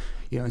anymore.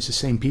 It's the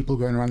same people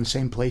going around the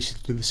same places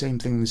to do the same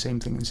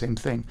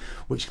thing,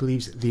 which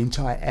leaves the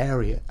entire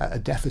area at a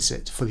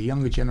deficit for the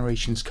younger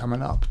generations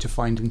coming up to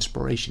find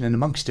inspiration in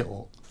amongst it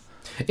all.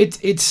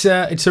 It's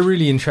a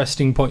really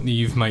interesting point that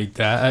you've made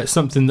there.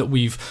 Something that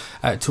we've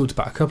talked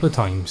about a couple of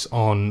times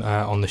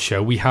on the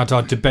show. We had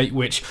our debate,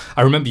 which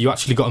I remember you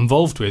actually got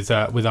involved with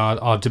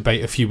our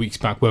debate a few weeks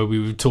back, where we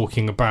were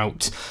talking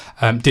about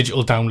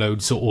digital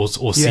downloads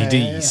or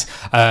CDs.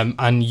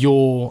 And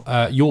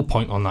your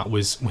point on that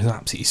was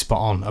absolutely spot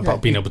on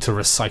about being able to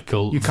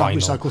recycle. You can't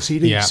vinyl. recycle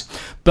CDs. Yeah,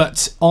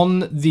 but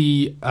on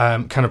the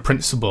kind of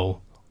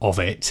principle of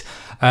it.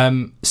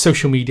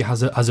 Social media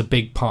has a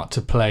big part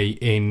to play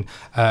in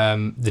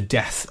the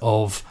death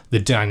of the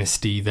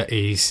dynasty that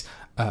is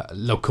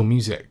local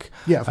music.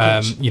 Yeah, of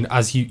course.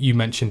 As you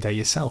mentioned there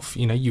yourself,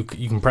 you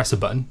can press a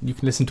button, you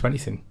can listen to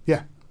anything.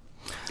 Yeah.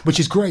 Which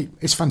is great.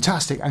 It's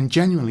fantastic, and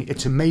genuinely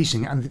it's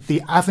amazing, and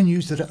the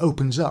avenues that it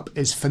opens up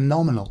is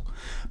phenomenal.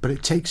 But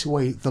it takes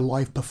away the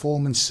live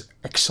performance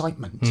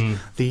excitement,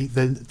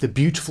 the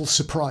beautiful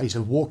surprise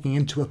of walking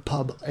into a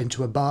pub,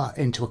 into a bar,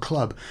 into a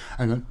club,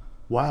 and going,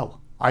 wow,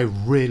 I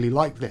really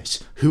like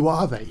this. Who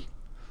are they?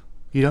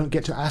 You don't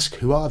get to ask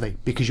who are they,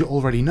 because you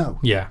already know.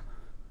 Yeah.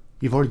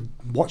 You've already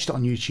watched it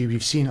on YouTube,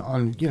 you've seen it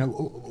on,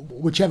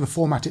 whichever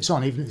format it's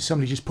on, even if it's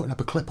somebody just putting up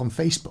a clip on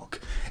Facebook,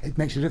 it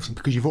makes a difference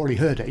because you've already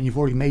heard it and you've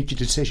already made your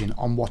decision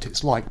on what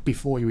it's like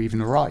before you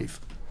even arrive.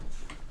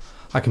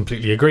 I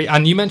completely agree.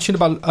 And you mentioned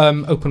about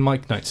open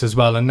mic nights as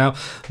well, and now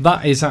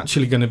that is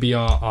actually going to be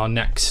our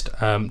next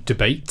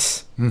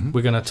debate. Mm-hmm.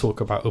 We're going to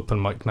talk about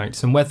open mic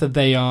nights and whether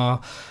they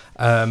are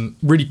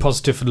really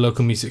positive for the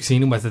local music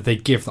scene, and whether they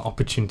give the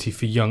opportunity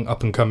for young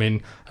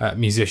up-and-coming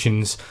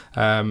musicians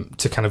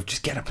to kind of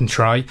just get up and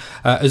try,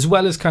 as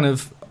well as kind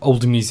of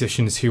older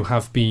musicians who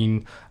have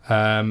been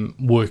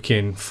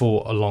working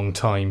for a long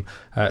time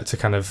to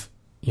kind of,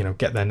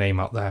 get their name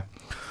out there.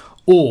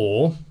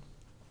 Or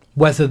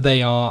whether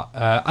they are,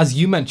 as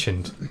you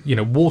mentioned,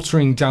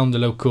 watering down the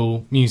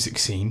local music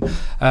scene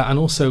and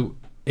also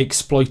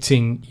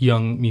exploiting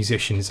young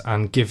musicians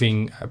and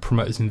giving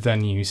promoters and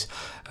venues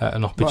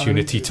an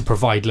opportunity to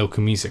provide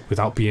local music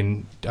without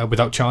paying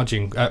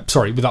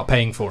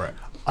for it.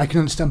 I can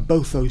understand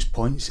both those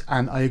points,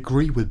 and I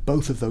agree with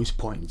both of those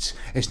points.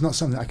 It's not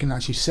something I can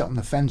actually sit on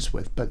the fence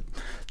with, but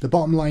the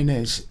bottom line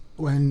is,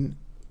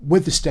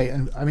 with the state,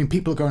 and I mean,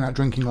 people are going out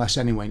drinking less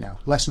anyway now,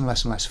 less and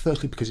less and less.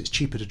 Firstly, because it's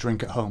cheaper to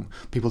drink at home.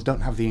 People don't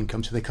have the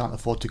income, so they can't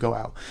afford to go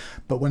out.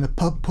 But when a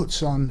pub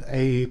puts on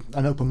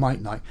an open mic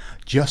night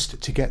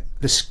just to get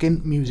the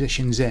skint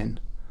musicians in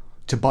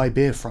to buy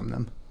beer from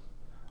them,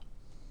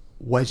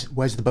 where's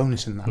the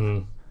bonus in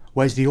that?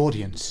 Where's the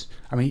audience?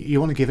 I mean, you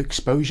want to give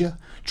exposure?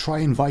 Try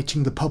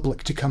inviting the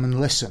public to come and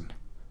listen.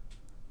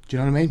 Do you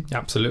know what I mean?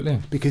 Absolutely.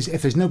 Because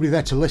if there's nobody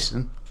there to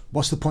listen,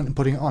 what's the point in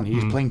putting it on? You're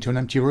just playing to an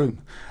empty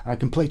room. I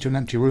can play to an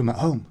empty room at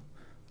home,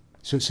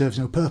 so it serves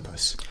no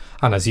purpose.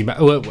 And as we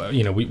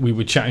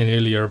were chatting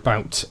earlier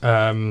about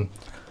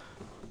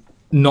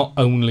not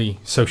only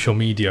social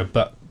media,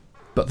 but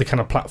the kind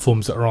of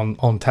platforms that are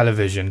on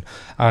television.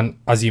 And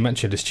as you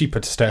mentioned, it's cheaper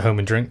to stay at home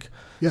and drink.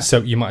 Yeah. So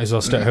you might as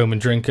well stay at home and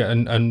drink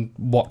and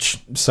watch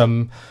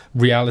some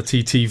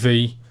reality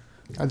TV.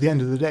 At the end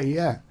of the day,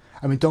 yeah.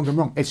 I mean, don't get me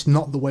wrong, it's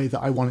not the way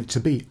that I want it to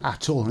be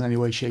at all in any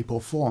way, shape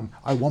or form.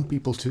 I want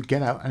people to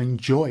get out and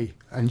enjoy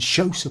and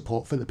show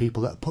support for the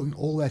people that are putting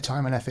all their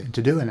time and effort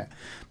into doing it,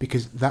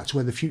 because that's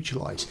where the future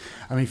lies.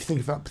 I mean, if you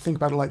think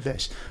about it like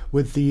this,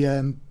 with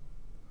the,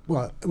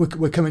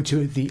 we're coming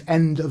to the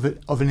end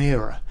of an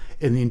era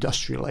in the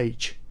industrial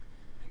age.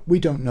 We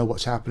don't know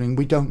what's happening.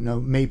 We don't know.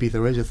 Maybe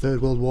there is a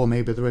third world war.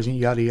 Maybe there isn't.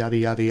 Yada, yada,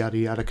 yada, yada,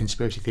 yada.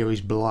 Conspiracy theories,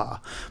 blah.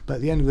 But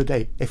at the end of the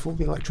day, if all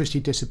the electricity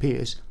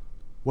disappears,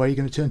 where are you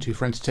going to turn to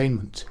for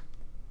entertainment?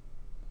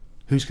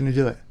 Who's going to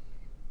do it?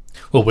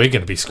 Well, we're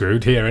going to be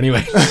screwed here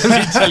anyway.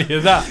 Let me tell you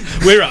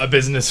that. We're out of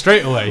business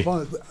straight away.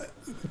 Well,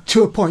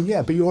 to a point,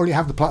 yeah, but you already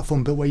have the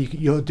platform built where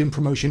you're doing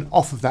promotion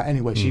off of that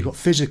anyway. So you've got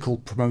physical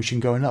promotion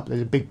going up.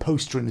 There's a big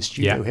poster in the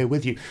studio here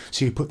with you.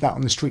 So you put that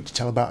on the street to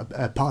tell about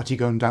a party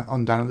going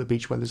down at the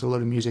beach where there's a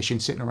lot of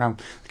musicians sitting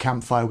around the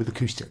campfire with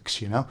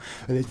acoustics,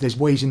 There's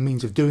ways and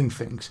means of doing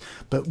things.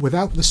 But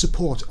without the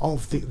support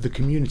of the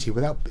community,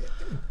 without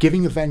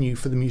giving a venue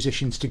for the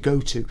musicians to go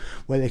to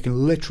where they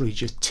can literally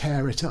just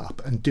tear it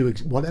up and do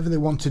whatever they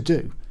want to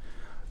do,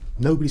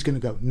 nobody's going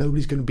to go.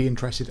 Nobody's going to be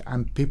interested,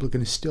 and people are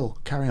going to still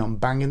carry on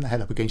banging their head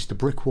up against a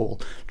brick wall,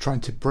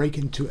 trying to break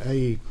into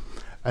an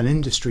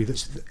industry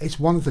it's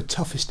one of the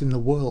toughest in the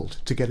world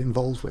to get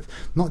involved with.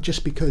 Not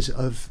just because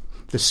of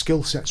the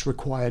skill sets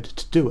required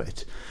to do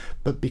it,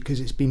 but because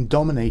it's been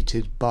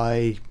dominated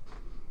by,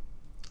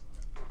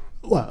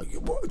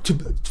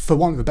 for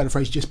want of a better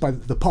phrase, just by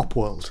the pop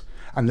world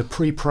and the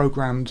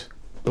pre-programmed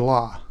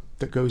blah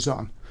that goes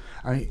on.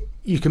 I mean,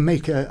 you can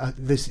make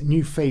this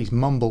new phase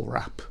mumble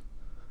rap.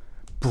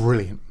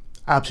 Brilliant,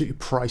 absolutely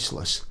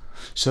priceless.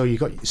 So you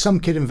got some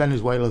kid in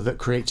Venezuela that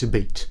creates a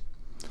beat,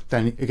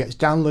 then it gets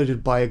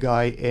downloaded by a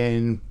guy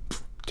in,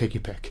 take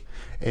your pick,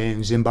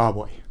 in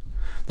Zimbabwe.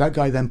 That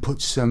guy then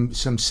puts some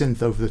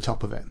synth over the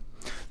top of it.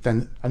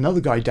 Then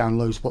another guy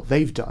downloads what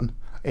they've done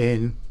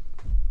in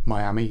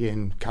Miami,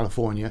 in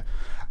California,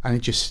 and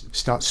it just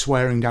starts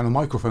swearing down a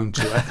microphone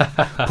to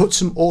it, puts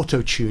some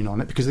auto-tune on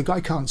it because the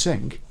guy can't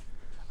sing,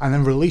 and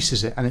then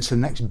releases it, and it's the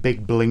next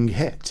big bling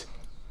hit.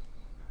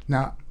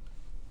 Now,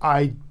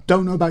 I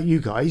don't know about you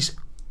guys,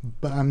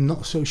 but I'm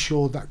not so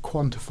sure that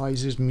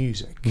quantifies as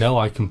music. No,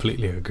 I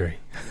completely agree.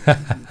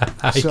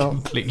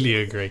 Completely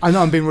agree. I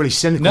know I'm being really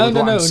cynical with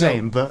what I'm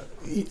saying, but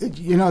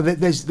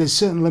there's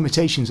certain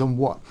limitations on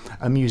what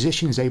a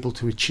musician is able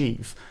to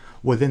achieve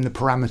within the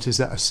parameters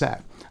that are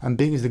set. And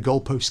being as the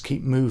goalposts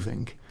keep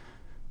moving,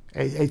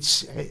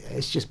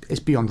 It's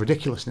beyond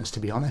ridiculousness, to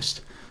be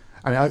honest.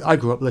 I mean, I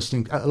grew up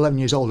listening at 11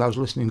 years old. I was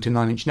listening to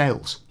Nine Inch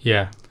Nails.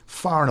 Yeah.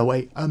 Far and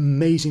away,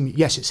 amazing.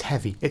 Yes, it's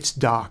heavy, it's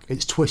dark,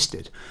 it's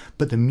twisted,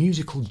 but the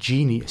musical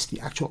genius, the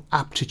actual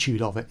aptitude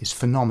of it is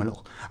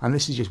phenomenal. And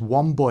this is just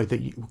one boy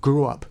that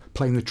grew up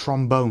playing the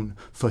trombone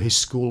for his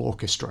school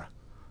orchestra.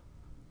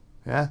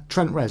 Yeah,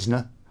 Trent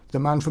Reznor, the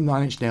man from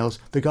Nine Inch Nails,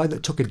 the guy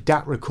that took a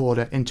DAT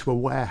recorder into a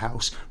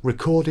warehouse,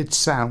 recorded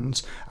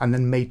sounds, and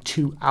then made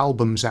 2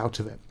 albums out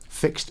of it,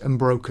 Fixed and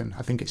Broken.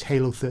 I think it's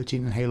Halo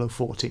 13 and Halo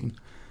 14.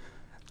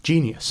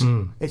 Genius.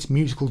 It's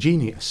musical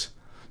genius.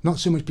 Not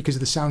so much because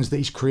of the sounds that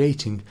he's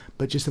creating,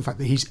 but just the fact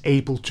that he's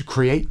able to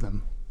create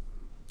them.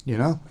 You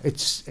know,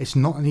 it's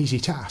not an easy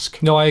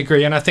task. No, I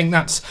agree, and I think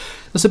that's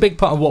a big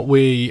part of what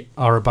we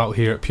are about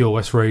here at Pure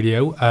West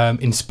Radio,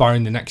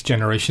 inspiring the next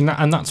generation,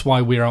 and that's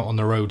why we're out on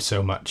the road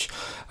so much.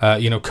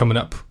 Coming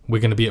up,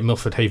 we're going to be at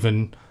Milford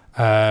Haven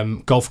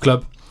Golf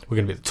Club. We're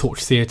going to be at the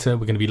Torch Theatre.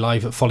 We're going to be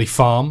live at Folly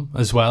Farm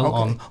as well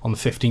on the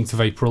 15th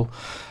of April.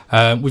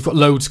 We've got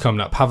loads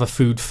coming up. Have a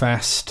Food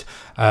Fest.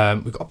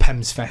 We've got a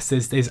PEMS Fest.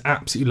 There's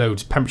absolutely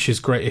loads. Pembrokeshire's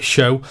greatest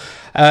show.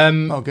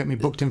 I'll get me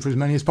booked in for as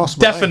many as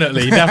possible.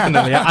 Definitely.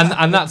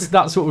 and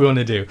that's what we want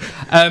to do.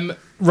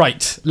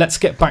 Right, let's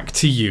get back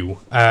to you.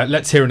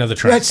 Let's hear another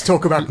track. Let's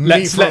talk about me.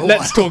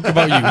 Let's talk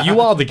about you. You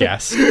are the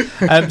guest.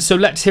 So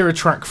let's hear a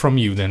track from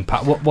you then,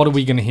 Pat. What are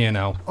we going to hear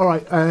now? All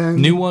right.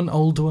 New one,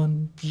 old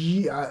one?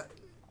 Yeah.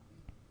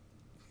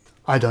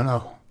 I don't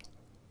know.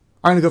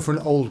 I'm going to go for an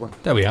old one.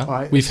 There we are.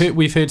 Right,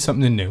 we've heard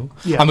something new.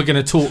 Yeah. And we're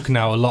going to talk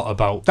now a lot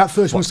about that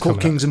first one's called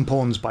Kings and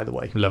Pawns, by the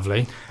way.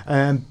 Lovely.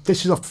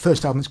 This is off the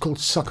first album. It's called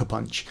Sucker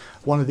Punch.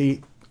 One of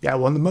the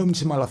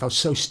moments in my life I was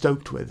so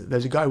stoked with.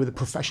 There's a guy with a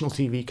professional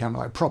TV camera,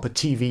 like a proper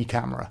TV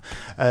camera,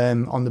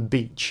 on the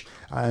beach.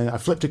 I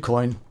flipped a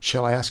coin.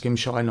 Shall I ask him?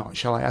 Shall I not?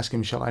 Shall I ask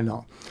him? Shall I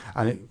not?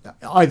 And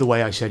either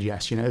way, I said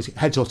yes. You know, it was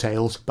heads or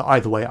tails. But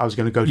either way, I was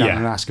going to go down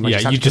and ask him.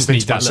 You just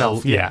need that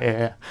myself.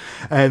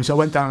 little. So I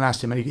went down and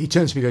asked him, and he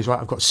turns to me and goes, "Right,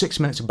 I've got 6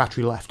 minutes of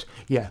battery left.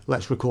 Yeah,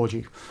 let's record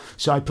you."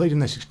 So I played him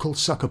this. It's called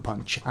Sucker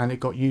Punch, and it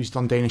got used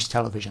on Danish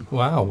television.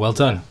 Wow, well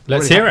done.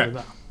 Let's hear it.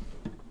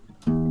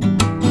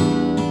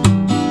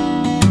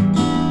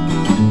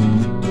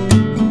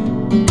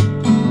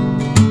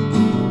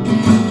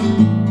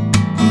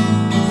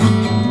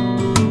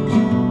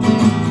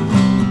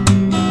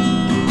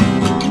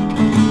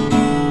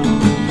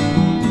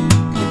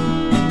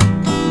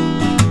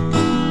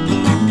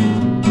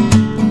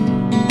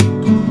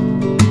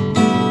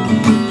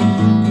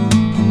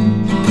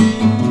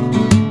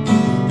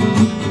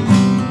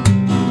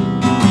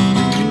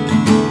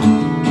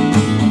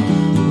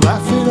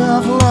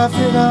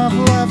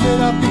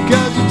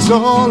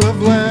 All I've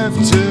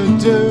left to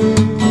do.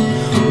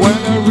 When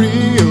I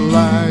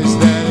realise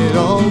that it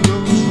all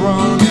goes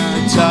wrong,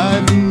 I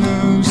tie the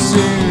noose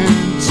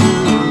in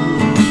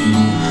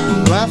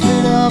two. Laugh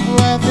it up,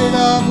 laugh it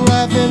up,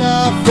 laugh it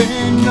up.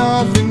 Ain't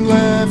nothing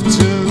left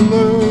to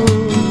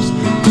lose.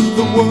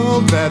 The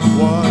world that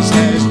was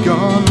has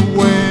gone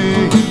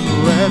away,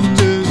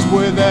 left us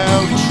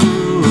without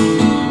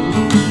truth.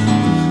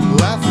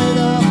 Laugh it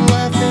up,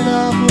 laugh it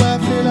up,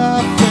 laugh it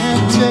up,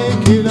 and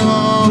take it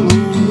all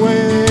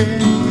away.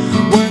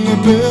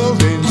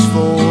 Buildings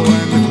fall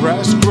and the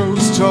grass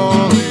grows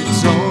tall.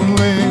 It's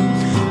only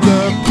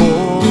the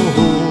poor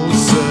who'll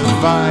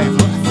survive.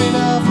 Laugh it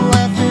up,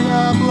 laugh it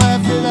up,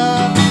 laugh it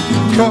up.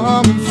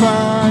 Come and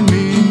find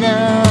me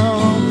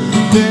now.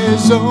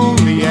 There's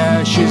only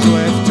ashes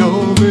left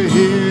over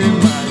here.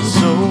 My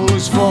soul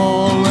is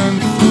falling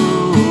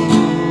through.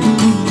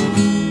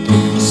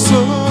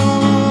 So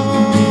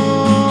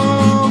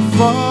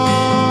far.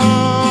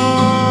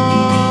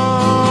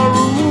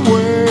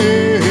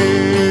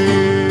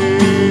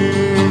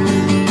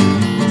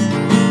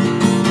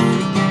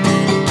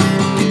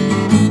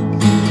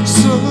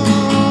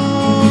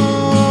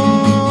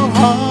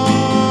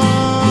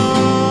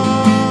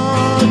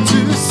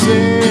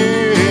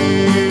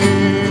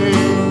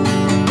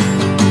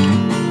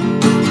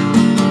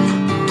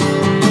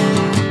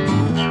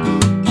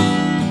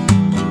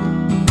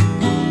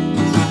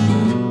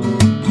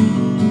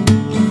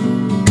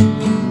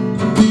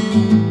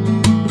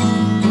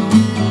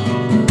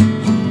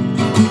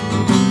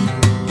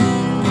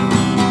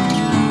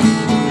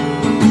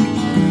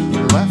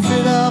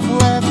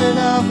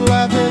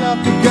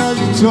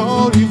 It's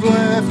all you've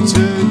left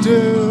to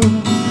do.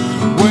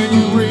 When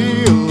you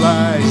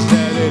realise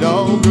that it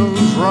all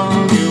goes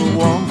wrong, you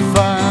won't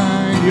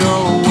find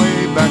your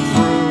way back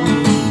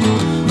through.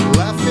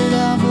 Laugh it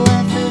up,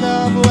 laugh it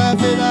up,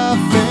 laugh it up.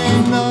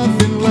 Ain't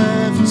nothing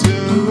left to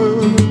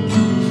lose.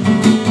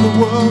 The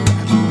world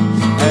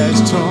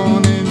has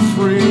torn in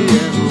free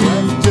and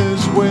left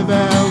us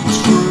without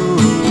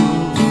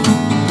truth.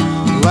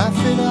 Laugh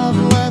it up,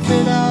 laugh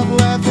it up,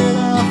 laugh it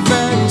up,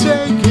 and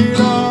take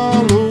it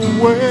all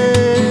away.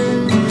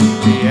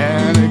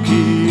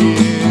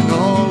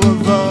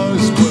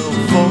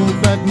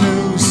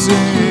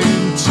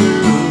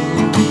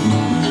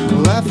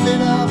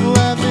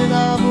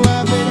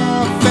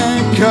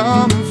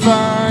 Come and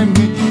find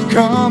me,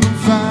 come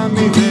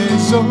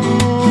there's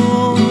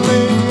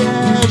only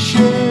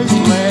ashes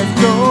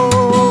left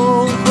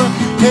over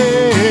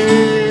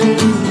here.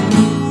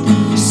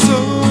 So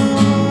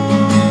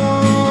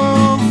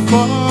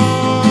far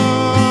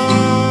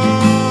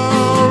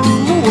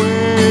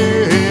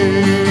away.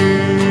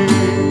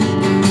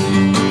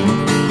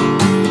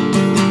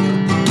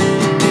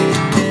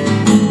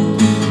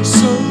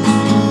 So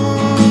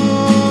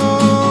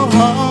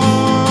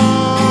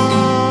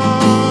hard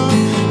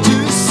to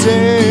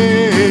say.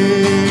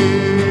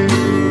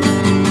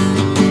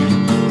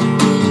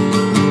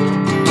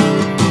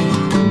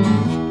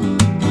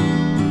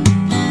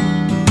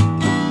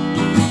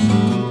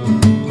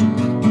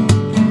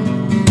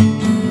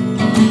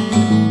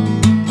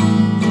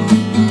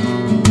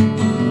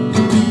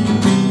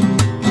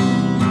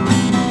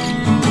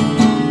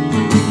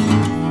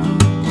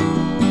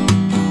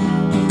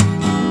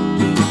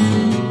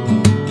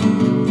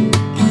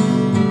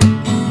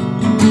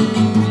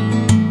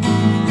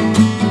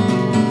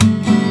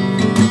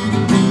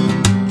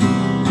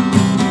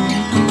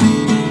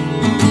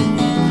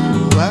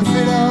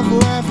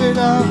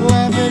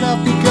 Laugh it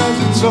up, because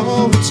it's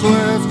all that's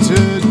left to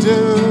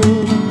do.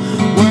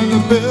 When the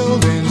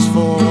buildings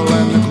fall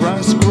and the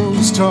grass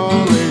grows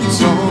tall,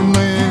 it's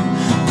only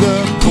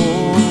the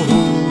poor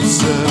who'll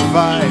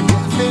survive.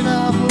 Laugh it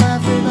up,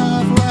 laugh it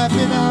up, laugh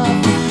it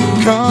up.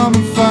 Come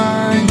and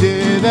find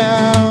it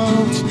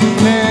out,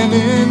 and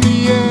in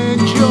the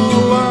end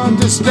you'll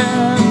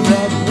understand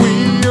that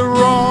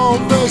we're all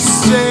the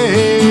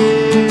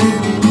same.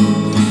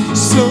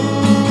 So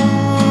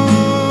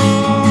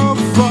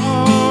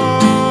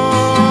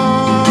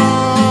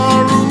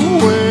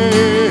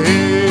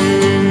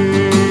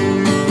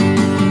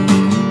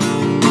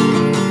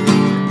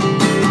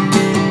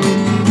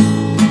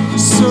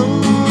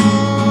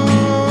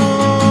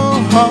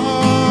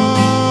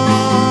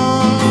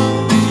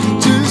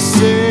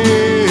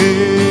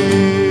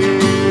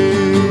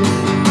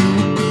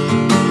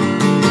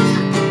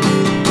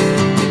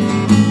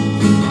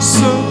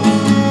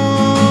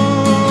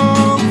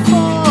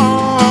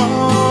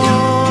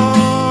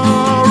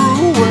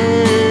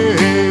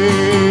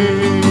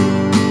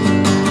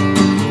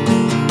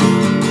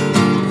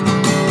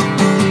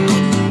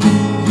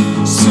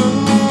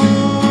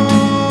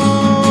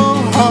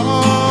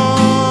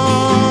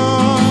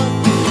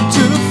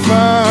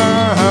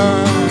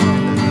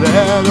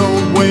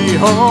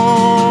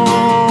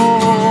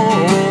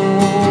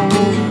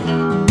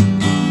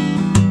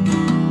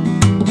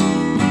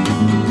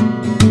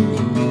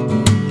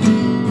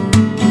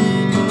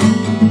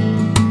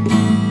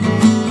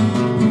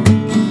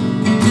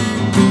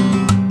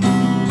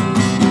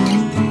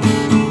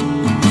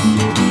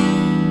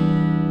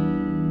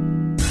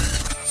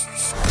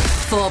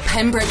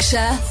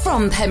Pembrokeshire,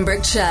 from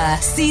Pembrokeshire.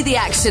 See the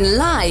action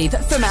live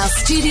from our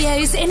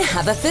studios in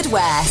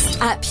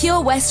Haverfordwest at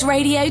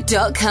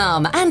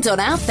purewestradio.com and on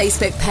our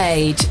Facebook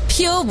page,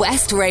 Pure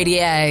West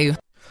Radio.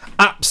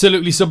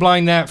 Absolutely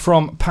sublime there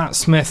from Pat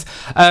Smith.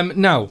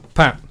 Now,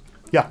 Pat,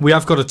 yeah, we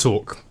have got to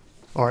talk.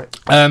 All right.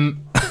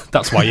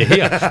 That's why you're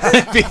here.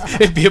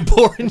 it'd be a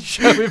boring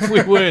show if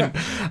we weren't.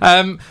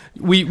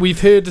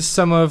 We've heard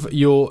some of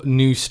your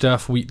new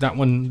stuff. That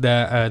one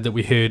there that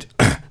we heard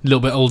a little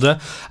bit older.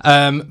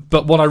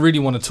 But what I really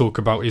want to talk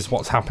about is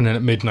what's happening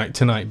at midnight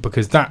tonight,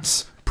 because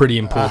that's pretty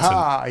important.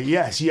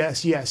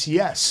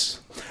 Yes.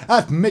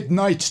 At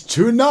midnight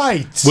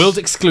tonight. World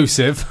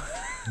exclusive.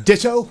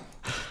 Ditto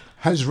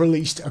has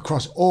released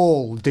across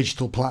all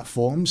digital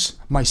platforms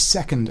my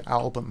second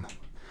album,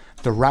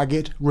 The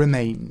Ragged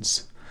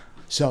Remains.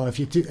 So if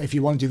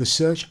you want to do the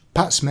search,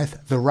 Pat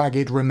Smith, The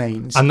Ragged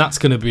Remains. And that's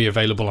going to be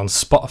available on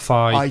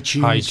Spotify,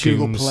 iTunes,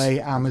 Google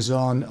Play,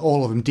 Amazon,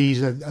 all of them.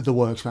 These are the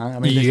works, man. I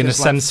mean, you're going to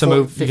send some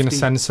over. You're going to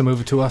send some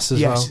over to us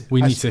as well.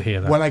 We need to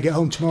hear that. When I get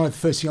home tomorrow, the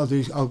first thing I'll do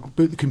is I'll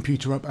boot the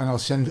computer up and I'll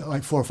send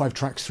like 4 or 5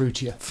 tracks through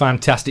to you.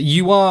 Fantastic.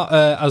 You are,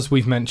 as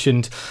we've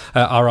mentioned,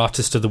 our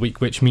artist of the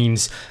week, which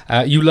means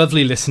you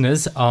lovely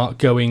listeners are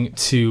going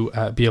to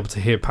be able to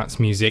hear Pat's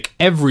music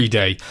every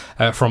day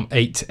from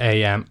 8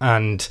 a.m.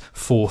 and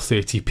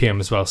 4:30 p.m.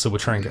 as well. So we'll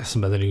try and get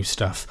some of the new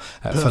stuff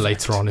for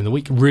later on in the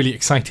week. Really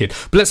excited.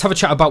 But let's have a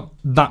chat about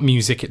that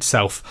music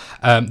itself,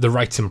 the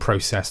writing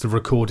process, the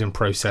recording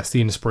process, the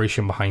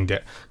inspiration behind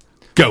it.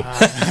 Go.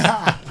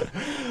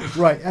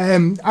 Right.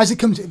 As it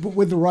comes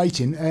with the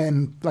writing,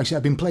 like I said,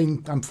 I've been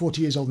playing. I'm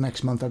 40 years old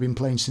next month. I've been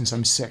playing since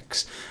I'm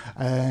 6.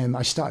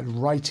 I started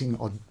writing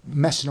or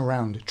messing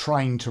around,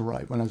 trying to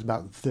write when I was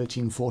about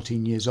 13,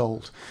 14 years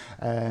old.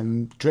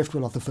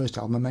 Driftwood off the first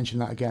album, I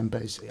mentioned that again,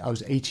 but I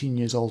was 18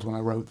 years old when I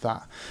wrote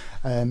that.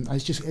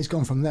 It's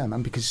gone from there,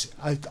 man, because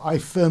I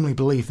firmly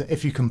believe that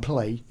if you can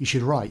play, you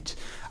should write.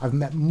 I've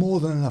met more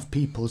than enough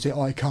people who say,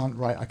 I can't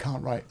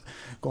write.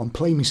 Go on,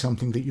 play me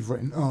something that you've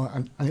written.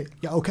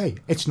 Okay,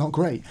 it's not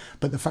great,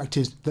 but the fact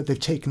is that they've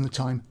taken the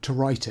time to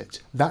write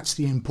it. That's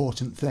the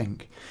important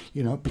thing,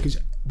 because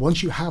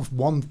once you have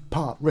one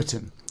part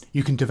written,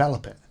 you can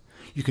develop it.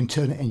 You can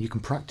turn it in, you can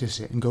practice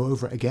it and go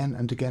over it again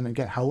and again and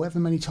again, however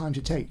many times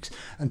it takes,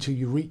 until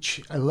you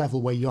reach a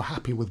level where you're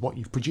happy with what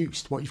you've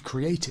produced, what you've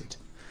created.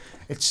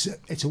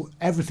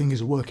 everything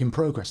is a work in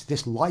progress.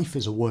 This life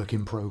is a work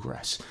in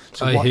progress.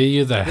 So I hear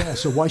you there. Yeah.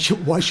 So why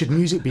should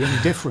music be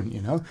any different?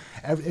 You know,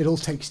 it all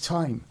takes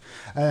time.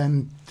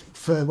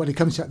 For when it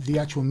comes to the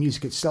actual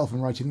music itself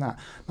and writing that,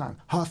 man,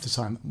 half the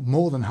time,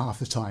 more than half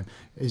the time,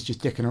 is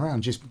just dicking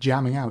around, just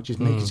jamming out, just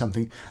making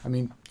something. I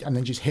mean, and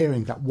then just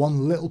hearing that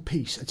one little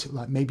piece, it's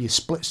like maybe a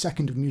split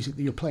second of music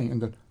that you're playing, and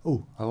going,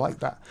 oh, I like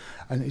that.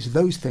 And it's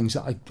those things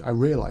that I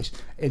realise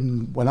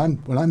when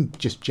I'm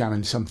just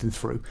jamming something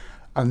through,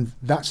 and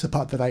that's the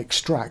part that I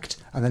extract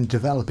and then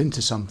develop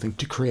into something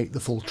to create the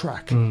full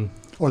track.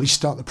 Or at least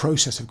start the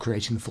process of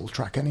creating the full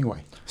track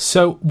anyway.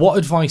 So what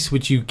advice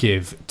would you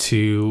give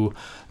to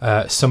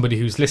somebody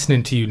who's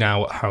listening to you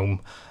now at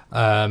home,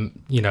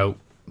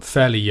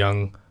 fairly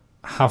young,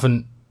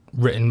 haven't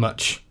written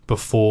much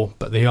before,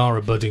 but they are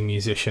a budding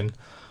musician?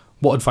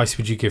 What advice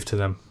would you give to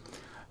them?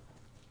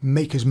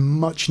 Make as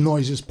much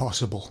noise as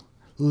possible.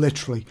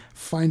 Literally,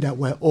 find out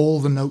where all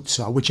the notes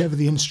are, whichever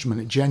the instrument,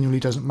 it genuinely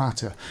doesn't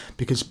matter,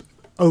 because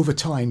over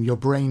time, your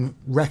brain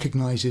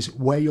recognises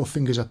where your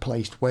fingers are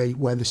placed, where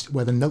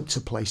the notes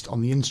are placed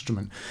on the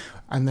instrument,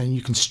 and then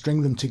you can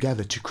string them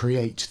together to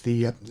create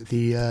the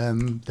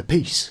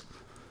piece.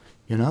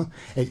 You know,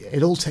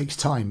 it all takes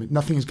time.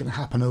 Nothing is going to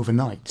happen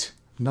overnight.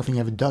 Nothing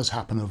ever does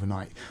happen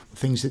overnight.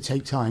 Things that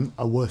take time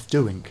are worth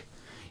doing.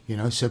 You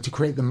know, so to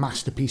create the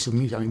masterpiece of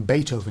music, I mean,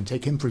 Beethoven,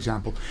 take him for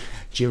example.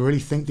 Do you really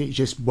think that he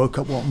just woke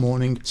up one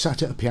morning,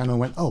 sat at a piano and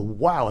went, oh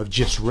wow, I've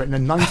just written a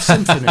Ninth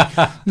Symphony?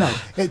 No,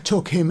 it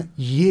took him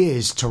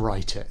years to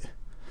write it.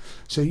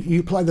 So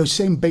you apply those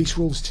same bass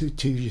rules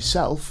to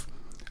yourself.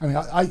 I mean,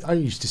 I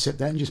used to sit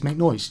there and just make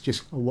noise,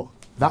 just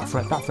that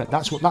fret,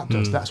 that's what that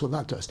does, that's what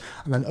that does.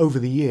 And then over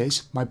the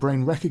years, my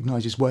brain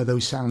recognises where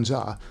those sounds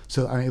are,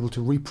 so that I'm able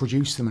to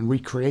reproduce them and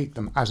recreate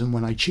them as and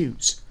when I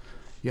choose.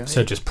 Yeah,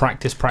 so just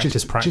practice.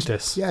 Just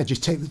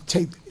take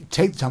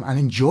the time and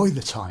enjoy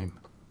the time,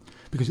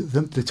 because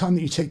the time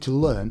that you take to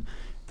learn,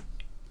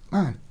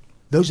 man,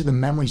 those are the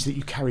memories that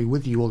you carry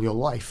with you all your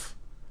life.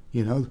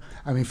 You know,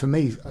 I mean, for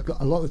me,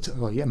 a lot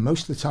of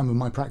most of the time of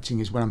my practicing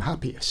is when I'm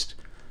happiest,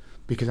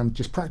 because I'm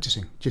just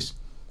practicing, just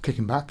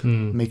kicking back,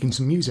 making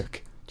some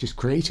music, just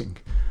creating.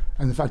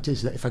 And the fact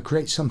is that if I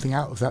create something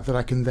out of that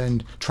I can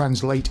then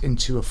translate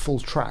into a full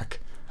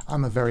track,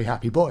 I'm a very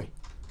happy boy.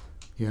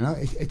 You know,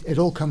 it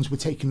all comes with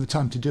taking the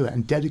time to do it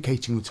and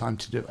dedicating the time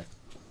to do it.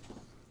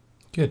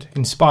 Good,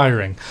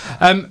 inspiring.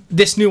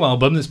 This new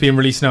album that's being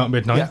released now at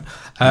midnight,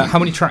 how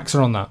many tracks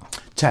are on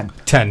that?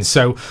 10.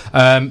 So,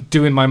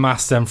 doing my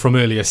maths then from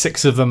earlier,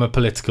 6 of them are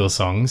political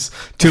songs,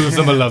 2 of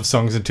them are love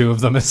songs, and 2 of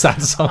them are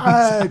sad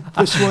songs.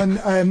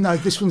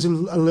 This one's a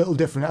little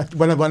different.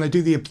 When I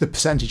do the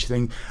percentage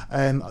thing,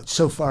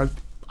 so far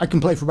I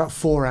can play for about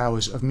 4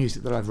 hours of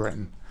music that I've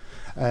written.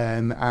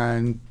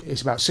 And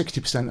it's about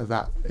 60%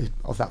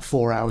 of that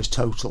 4 hours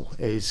total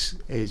is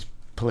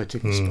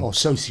political or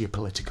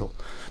socio-political,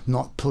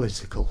 not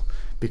political,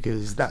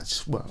 because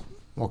that's, well,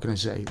 what can I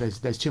say?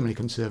 There's too many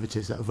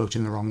Conservatives that are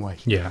voting the wrong way.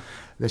 Yeah.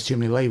 There's too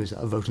many Labours that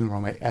are voting the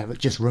wrong way.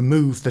 Just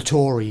remove the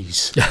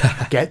Tories.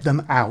 Get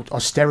them out.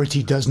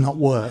 Austerity does not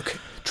work.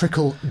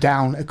 Trickle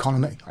down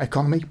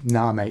economy?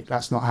 Nah, mate,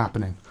 that's not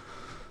happening.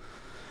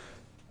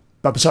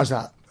 But besides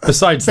that,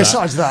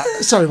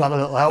 sorry about the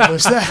little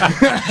outburst there.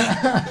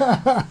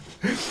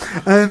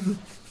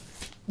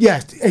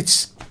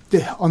 It's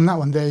on that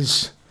one.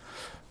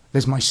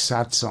 There's my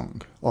sad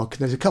song, or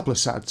there's a couple of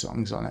sad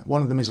songs on it.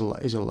 One of them is a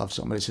love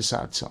song, but it's a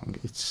sad song.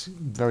 It's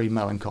very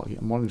melancholy,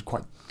 and one is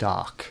quite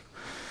dark.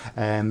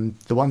 I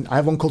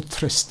have one called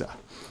Triste.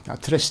 Now,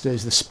 Triste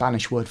is the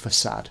Spanish word for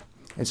sad.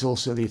 It's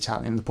also the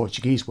Italian and the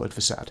Portuguese word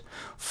for sad.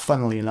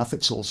 Funnily enough,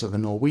 it's also the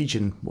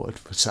Norwegian word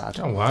for sad.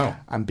 Oh, wow.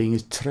 And being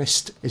as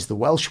trist is the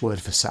Welsh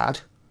word for sad.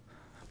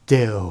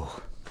 Déu.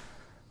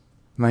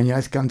 Mae'n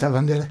iaith gantaf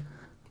andele?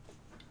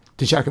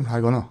 Ti'n siarad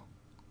Cymraeg or no?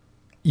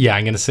 Yeah,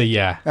 I'm going to say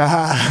yeah.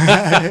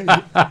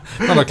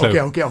 Not a clue.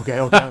 Okay,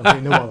 no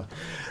bother.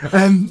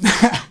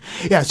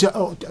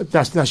 So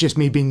that's just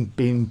me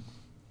being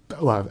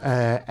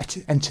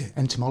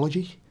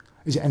etymology?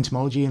 Is it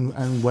entomology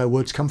and where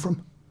words come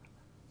from?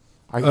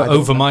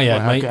 Over my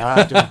head, mate.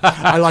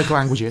 I like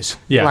languages.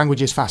 Yeah.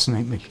 Languages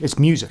fascinate me. It's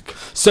music.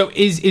 So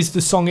is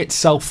the song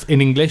itself in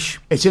English?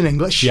 It's in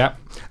English. Yeah.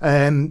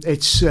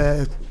 It's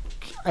a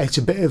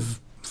bit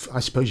of, I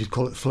suppose you'd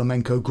call it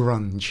flamenco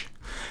grunge.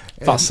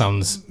 That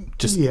sounds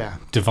just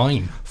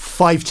divine.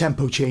 5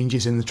 tempo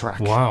changes in the track.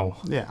 Wow.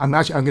 Yeah, I'm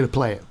going to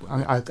play it.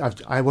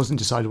 I wasn't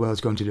decided where I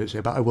was going to do it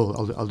today, but I will.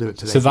 I'll do it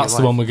today. So that's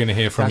the one we're going to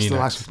hear from you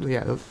next.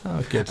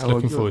 Oh, good.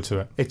 Looking forward to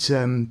it. It's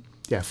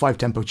 5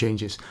 tempo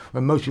changes.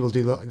 When most people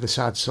do the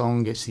sad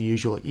song, it's the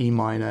usual E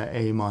minor,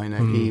 A minor,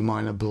 E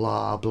minor,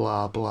 blah,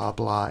 blah, blah,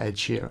 blah, Ed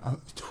Sheeran. Oh,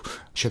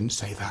 shouldn't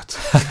say that.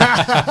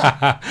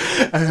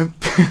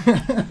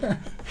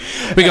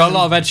 We got a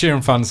lot of Ed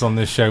Sheeran fans on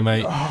this show,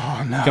 mate.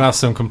 Oh, no. Gonna have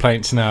some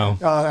complaints now.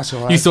 Oh, that's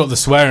all right. You thought the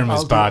swearing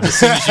was bad. As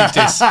soon as you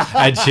diss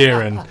Ed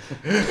Sheeran,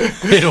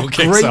 it all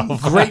kicks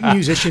off. Great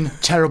musician,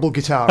 terrible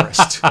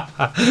guitarist.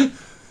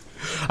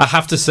 I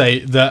have to say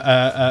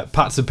that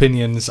Pat's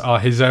opinions are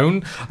his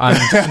own and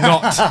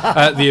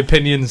not the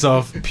opinions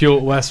of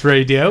Pure West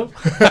Radio.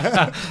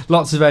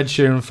 Lots of Ed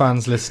Sheeran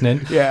fans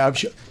listening. Yeah, I'm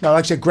sure. No,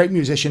 like I said, great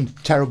musician,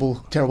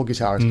 terrible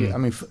guitarist. I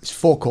mean, it's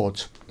 4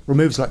 chords.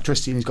 Removes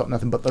electricity and he's got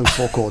nothing but those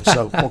 4 chords.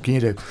 So what can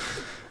you do?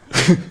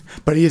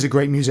 But he is a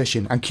great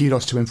musician, and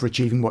kudos to him for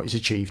achieving what he's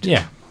achieved.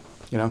 Yeah.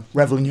 You know,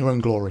 revel in your own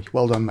glory.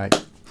 Well done, mate.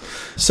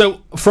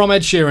 So, from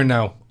Ed Sheeran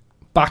now,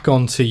 back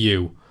on to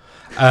you.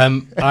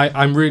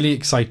 I'm really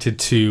excited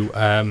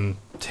to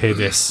hear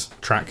this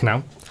track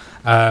now.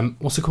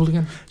 What's it called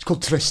again? It's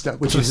called Triste,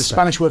 which is the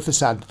Spanish word for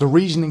sad. The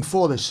reasoning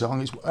for this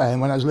song is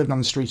when I was living on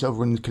the street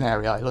over in the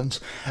Canary Islands,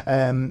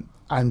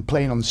 and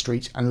playing on the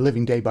street and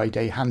living day by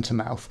day, hand to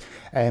mouth.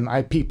 I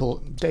had people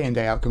day in,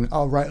 day out going,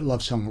 oh, write a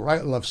love song.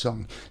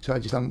 So I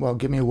just thought, well,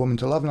 give me a woman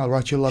to love and I'll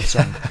write you a love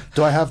song.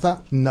 Do I have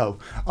that? No.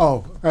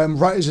 Oh,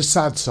 write us a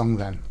sad song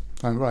then.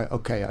 I'm right,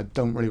 okay, I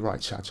don't really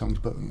write sad songs,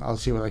 but I'll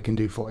see what I can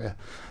do for you.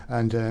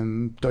 And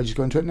do I just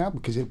go into it now?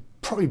 Because it'd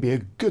probably be a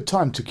good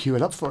time to cue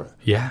it up for it.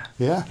 Yeah.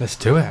 Yeah. Let's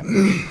do it.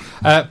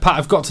 Pat,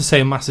 I've got to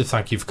say a massive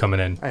thank you for coming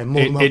in.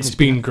 It's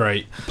been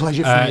great.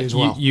 Pleasure for me as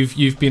well.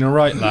 You've been a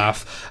right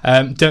laugh.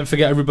 Don't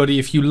forget, everybody,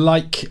 if you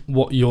like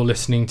what you're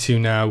listening to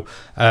now,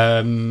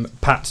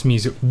 Pat's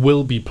music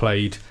will be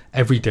played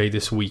every day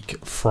this week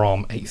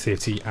from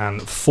 8:30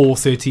 and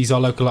 4:30. He's our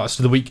local artist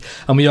of the week,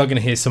 and we are going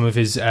to hear some of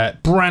his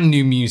brand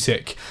new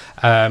music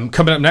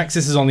coming up next.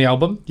 This is on the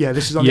album. Yeah,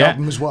 this is on the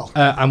album as well.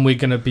 And we're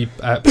going to be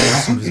playing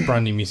some of his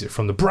brand new music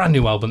from the brand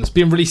new album that's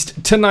being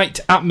released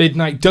tonight at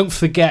midnight. Don't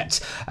forget,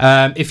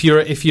 if you're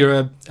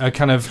a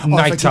kind of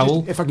night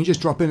owl, if I can just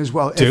drop in as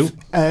well. Do.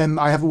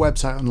 I have a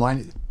website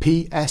online,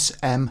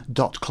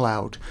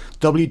 psm.cloud,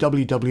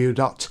 www.psm.cloud,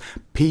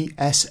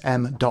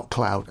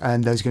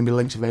 and there's going to be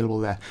links available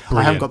there. Brilliant.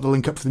 I haven't got the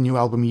link up for the new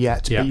album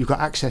yet, but you've got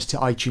access to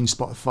iTunes,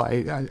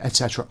 Spotify,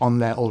 etc. on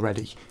there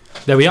already.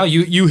 There we are.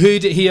 You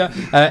heard it here.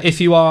 If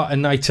you are a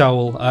night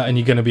owl and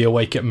you're going to be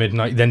awake at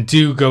midnight, then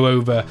do go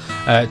over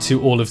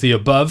to all of the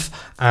above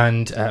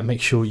and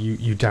make sure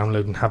you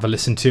download and have a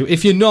listen to.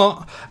 If you're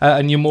not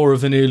and you're more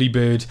of an early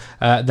bird,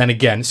 then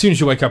again, as soon as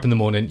you wake up in the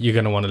morning, you're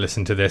going to want to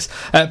listen to this.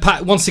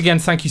 Pat, once again,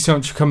 thank you so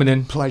much for coming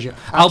in. Pleasure.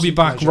 I'll be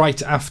back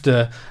right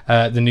after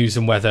the news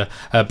and weather.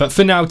 But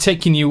for now,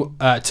 taking you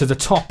to the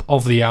top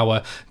of the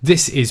hour,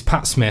 this is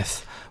Pat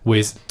Smith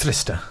with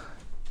Triste.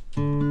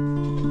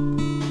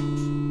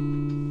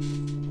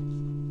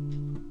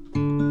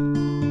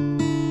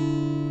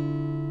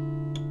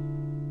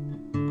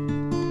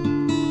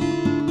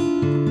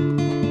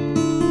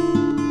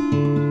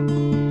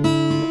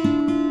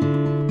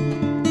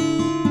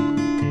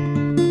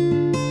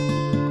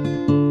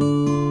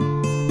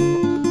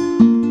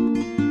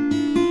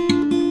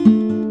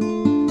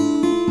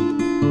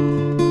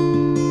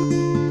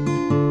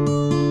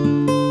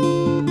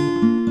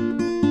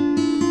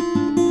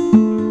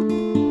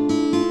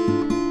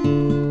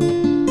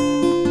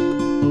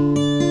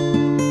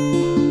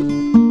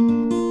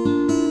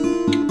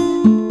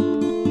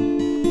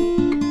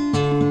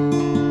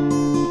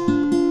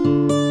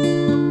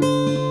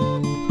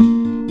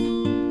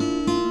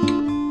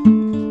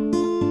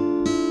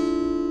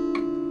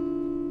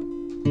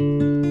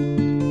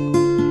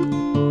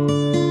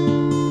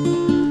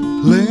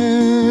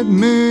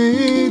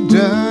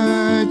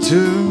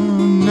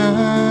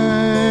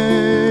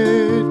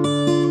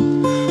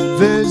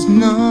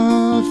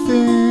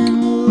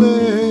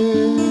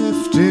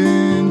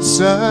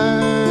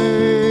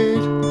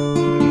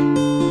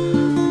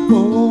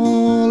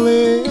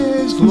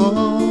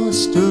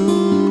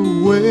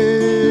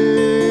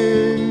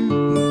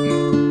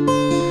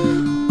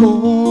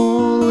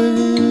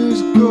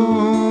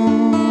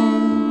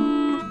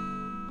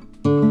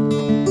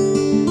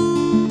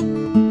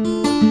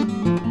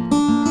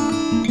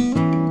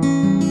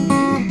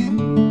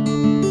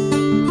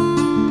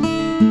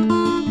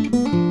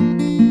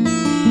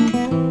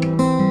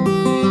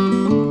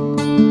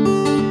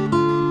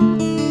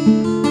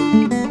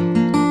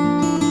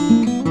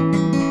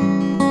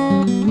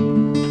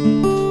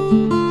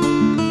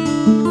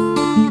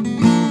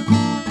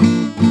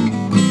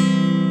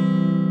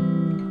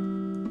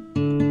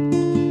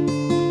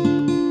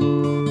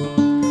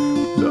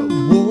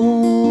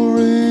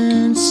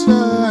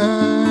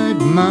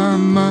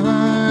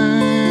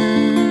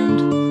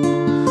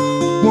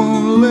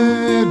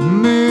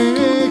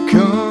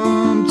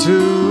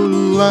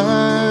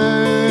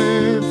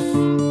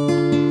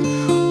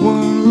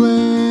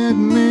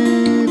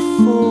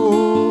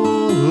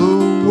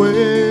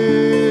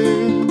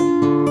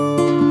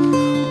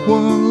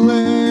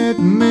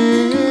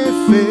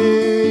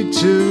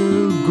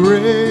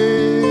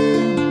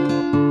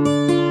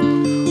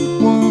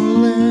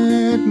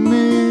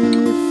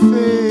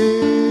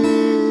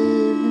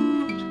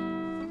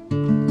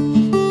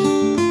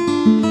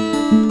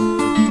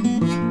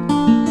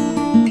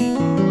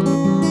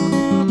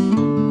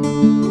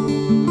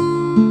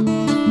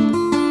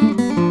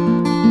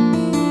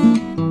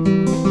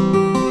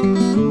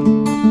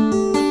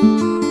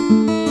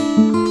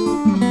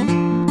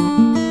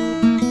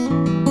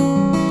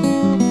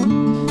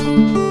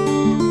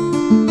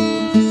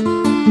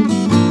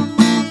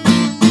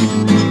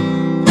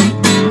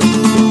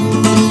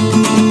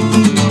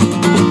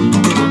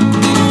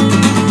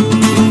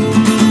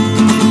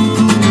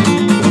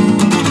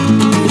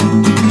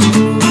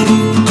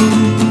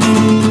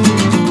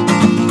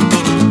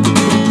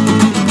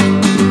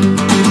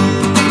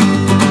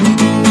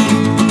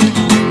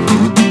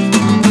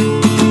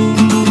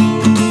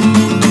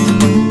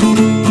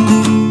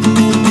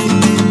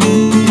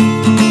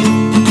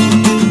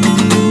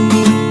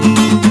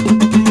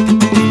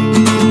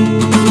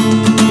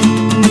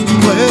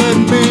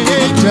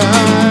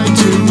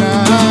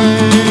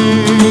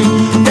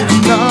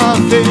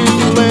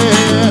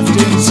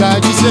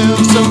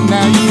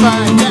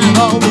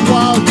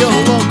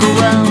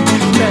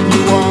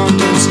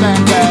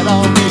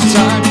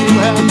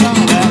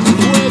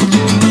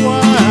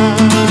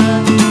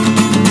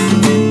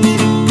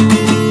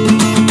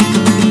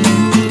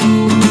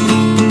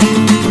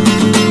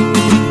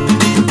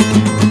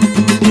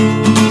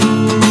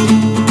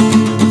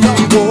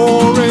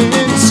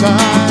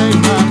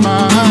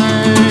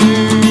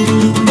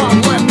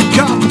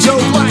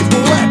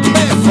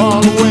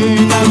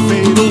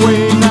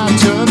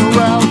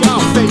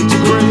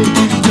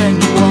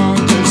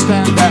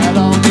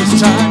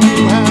 this time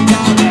you have